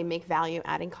 how they make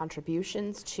value-adding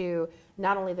contributions to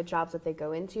not only the jobs that they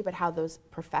go into, but how those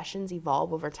professions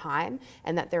evolve over time,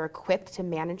 and that they're equipped to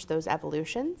manage those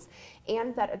evolutions,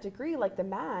 and that a degree like the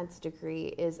MADS degree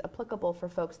is applicable for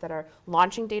folks that are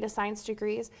launching data science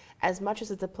degrees as much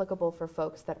as it's applicable for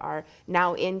folks that are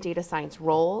now in data science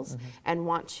roles and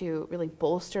want to really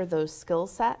bolster those skill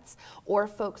sets, or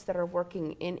folks that are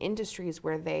working in industries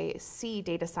where they see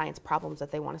data science problems that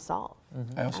they want to solve.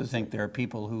 I also think there are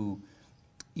people who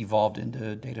evolved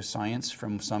into data science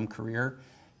from some career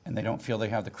and they don't feel they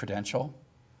have the credential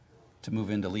to move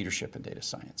into leadership in data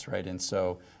science, right? And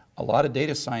so a lot of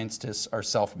data scientists are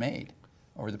self-made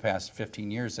over the past 15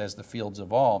 years as the field's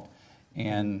evolved,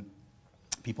 and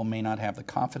people may not have the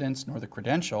confidence nor the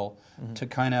credential to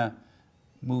kind of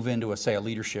move into say a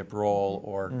leadership role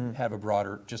or have a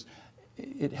broader,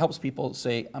 it helps people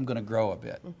say, I'm going to grow a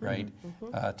bit, right,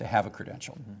 to have a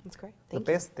credential. That's great. The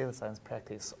best data science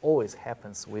practice always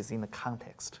happens within the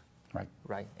context. Right.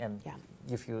 Right. And Yeah.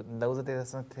 if you know the data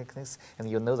science techniques and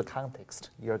you know the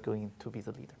context, you're going to be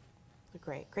the leader.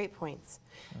 Great points.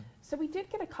 So we did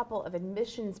get a couple of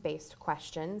admissions-based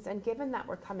questions, and given that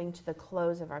we're coming to the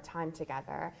close of our time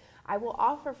together, I will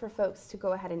offer for folks to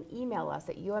go ahead and email us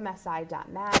at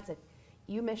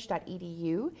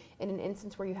umsi.mads@umich.edu in an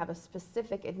instance where you have a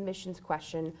specific admissions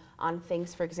question on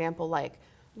things, for example, like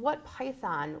what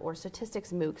Python or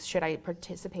statistics MOOCs should I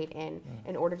participate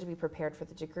in order to be prepared for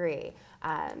the degree?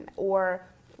 Or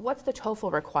what's the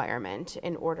TOEFL requirement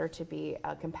in order to be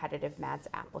a competitive MADS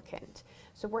applicant?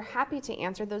 So we're happy to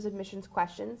answer those admissions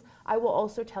questions. I will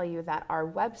also tell you that our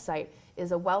website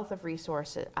is a wealth of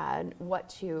resources on what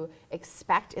to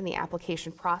expect in the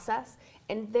application process.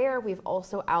 And there we've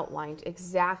also outlined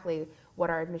exactly what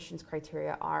our admissions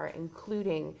criteria are,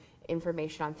 including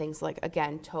information on things like,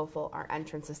 again, TOEFL, our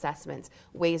entrance assessments,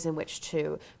 ways in which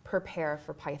to prepare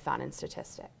for Python and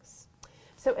statistics.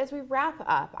 So as we wrap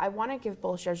up, I want to give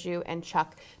both Qiaozhu and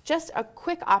Chuck just a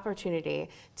quick opportunity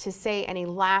to say any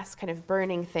last kind of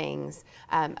burning things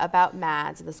about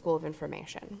MADS and the School of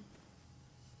Information.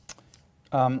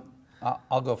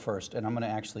 I'll go first, and I'm going to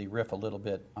actually riff a little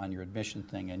bit on your admission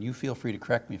thing, and you feel free to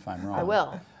correct me if I'm wrong. I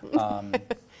will.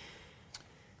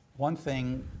 One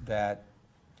thing that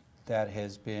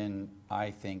has been,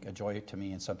 I think, a joy to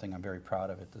me and something I'm very proud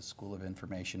of at the School of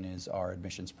Information is our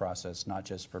admissions process, not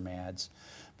just for MADS,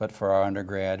 but for our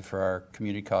undergrad, for our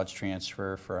community college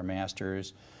transfer, for our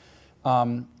masters.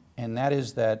 And that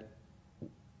is that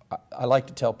I like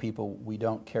to tell people we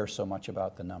don't care so much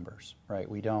about the numbers, right?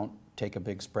 We don't take a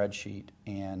big spreadsheet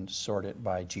and sort it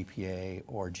by GPA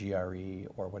or GRE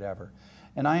or whatever.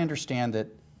 And I understand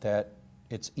that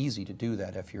it's easy to do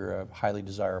that if you're a highly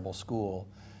desirable school,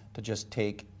 to just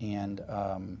take and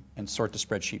sort the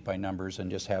spreadsheet by numbers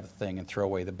and just have a thing and throw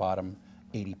away the bottom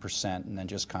 80% and then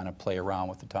just kind of play around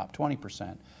with the top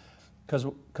 20%.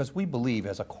 Because we believe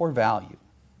as a core value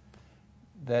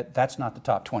that that's not the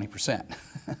top 20%.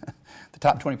 The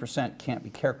top 20% can't be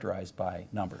characterized by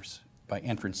numbers, by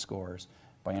entrance scores,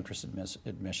 by entrance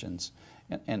admissions.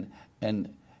 And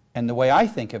the way I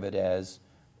think of it as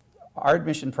our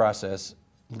admission process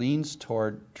leans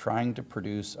toward trying to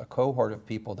produce a cohort of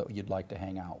people that you'd like to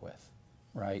hang out with,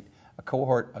 right? A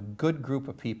cohort, a good group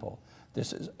of people.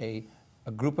 This is a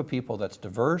group of people that's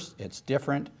diverse, it's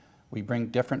different, we bring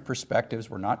different perspectives,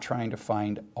 we're not trying to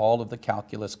find all of the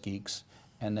calculus geeks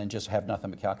and then just have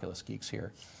nothing but calculus geeks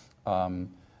here.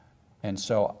 And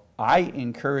so I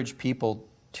encourage people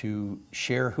to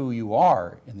share who you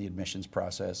are in the admissions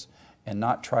process and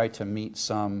not try to meet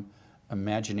some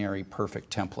imaginary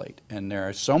perfect template. And there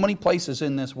are so many places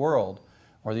in this world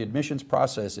where the admissions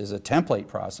process is a template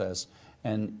process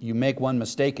and you make one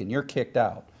mistake and you're kicked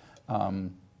out.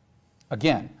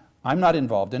 Again, I'm not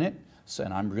involved in it,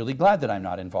 and I'm really glad that I'm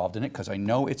not involved in it because I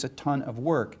know it's a ton of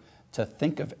work to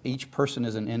think of each person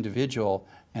as an individual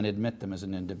and admit them as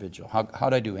an individual.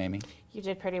 How'd I do, Amy? You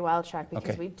did pretty well, Chuck,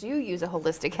 because Okay. we do use a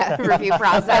holistic review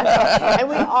process, and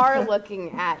we are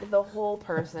looking at the whole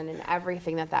person and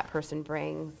everything that that person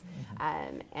brings,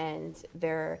 and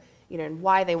their, and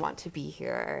why they want to be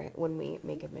here when we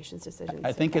make admissions decisions.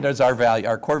 I think it is our value,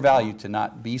 our core value, to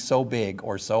not be so big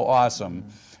or so awesome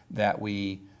that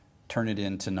we turn it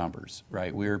into numbers,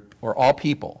 right? We're all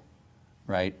people,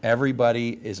 right?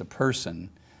 Everybody is a person,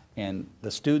 and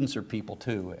the students are people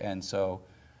too, and so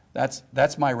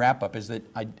that's my wrap up, is that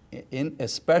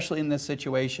especially in this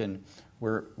situation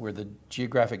where the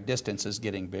geographic distance is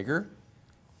getting bigger,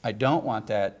 I don't want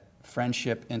that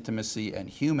friendship, intimacy, and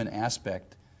human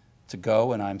aspect to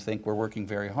go, and I think we're working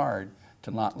very hard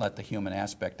to not let the human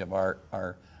aspect of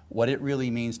our what it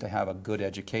really means to have a good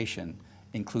education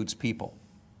includes people.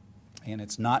 And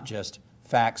it's not just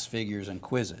facts, figures, and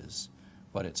quizzes,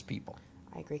 but it's people.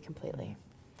 I agree completely.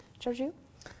 Qiaozhu?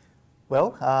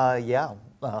 Well, yeah,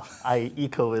 I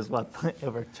echo with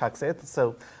whatever Chuck said.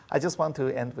 So I just want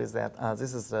to end with that.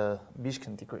 This is a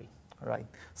Michigan degree, right?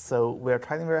 So we're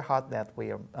trying very hard that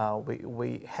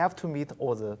we have to meet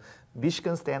all the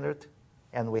Michigan standard,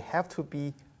 and we have to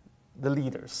be the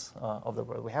leaders of the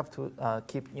world. We have to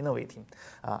keep innovating.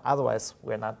 Otherwise,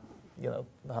 we're not,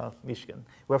 Michigan.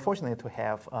 We're fortunate to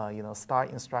have, star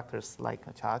instructors like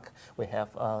Chuck. We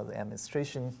have the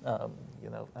administration,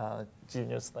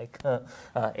 genius like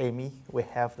Amy. We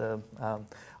have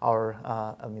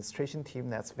our administration team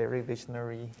that's very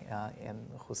visionary and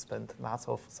who spent lots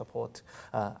of support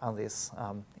on this.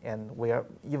 And we are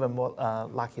even more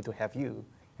lucky to have you.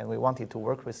 And we wanted to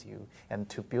work with you and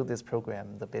to build this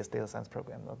program, the best data science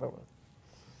program of the world.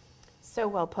 So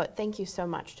well put. Thank you so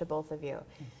much to both of you.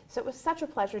 So it was such a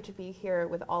pleasure to be here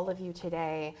with all of you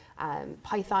today.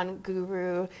 Python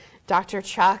guru, Dr.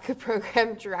 Chuck,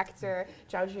 program director,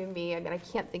 Qiaozhu Mei. I mean, I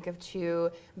can't think of two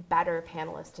better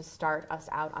panelists to start us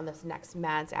out on this next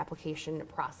MADS application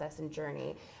process and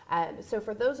journey. So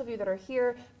for those of you that are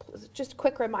here, just a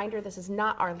quick reminder, this is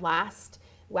not our last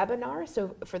webinar.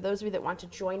 So for those of you that want to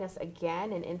join us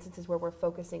again in instances where we're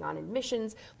focusing on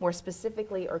admissions more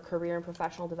specifically, or career and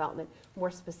professional development more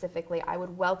specifically, I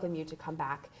would welcome you to come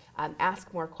back,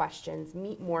 ask more questions,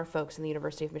 meet more folks in the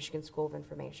University of Michigan School of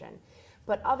Information.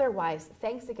 But otherwise,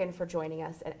 thanks again for joining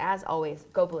us, and as always,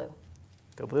 go blue.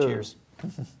 Go blue. Cheers.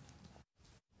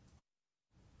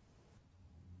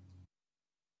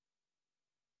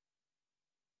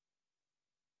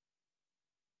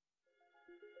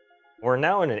 We're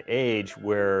now in an age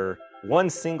where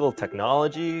one single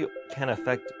technology can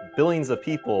affect billions of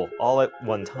people all at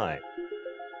one time.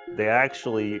 They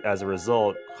actually, as a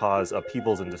result, cause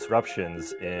upheavals and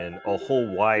disruptions in a whole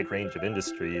wide range of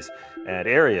industries and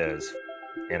areas: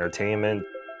 entertainment,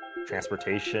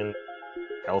 transportation,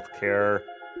 healthcare.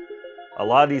 A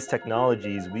lot of these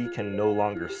technologies we can no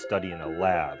longer study in a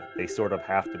lab. They sort of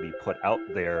have to be put out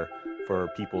there for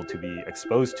people to be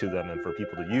exposed to them and for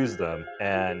people to use them.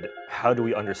 And how do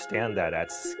we understand that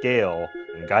at scale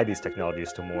and guide these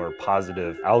technologies to more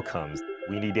positive outcomes?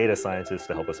 We need data scientists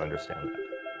to help us understand that.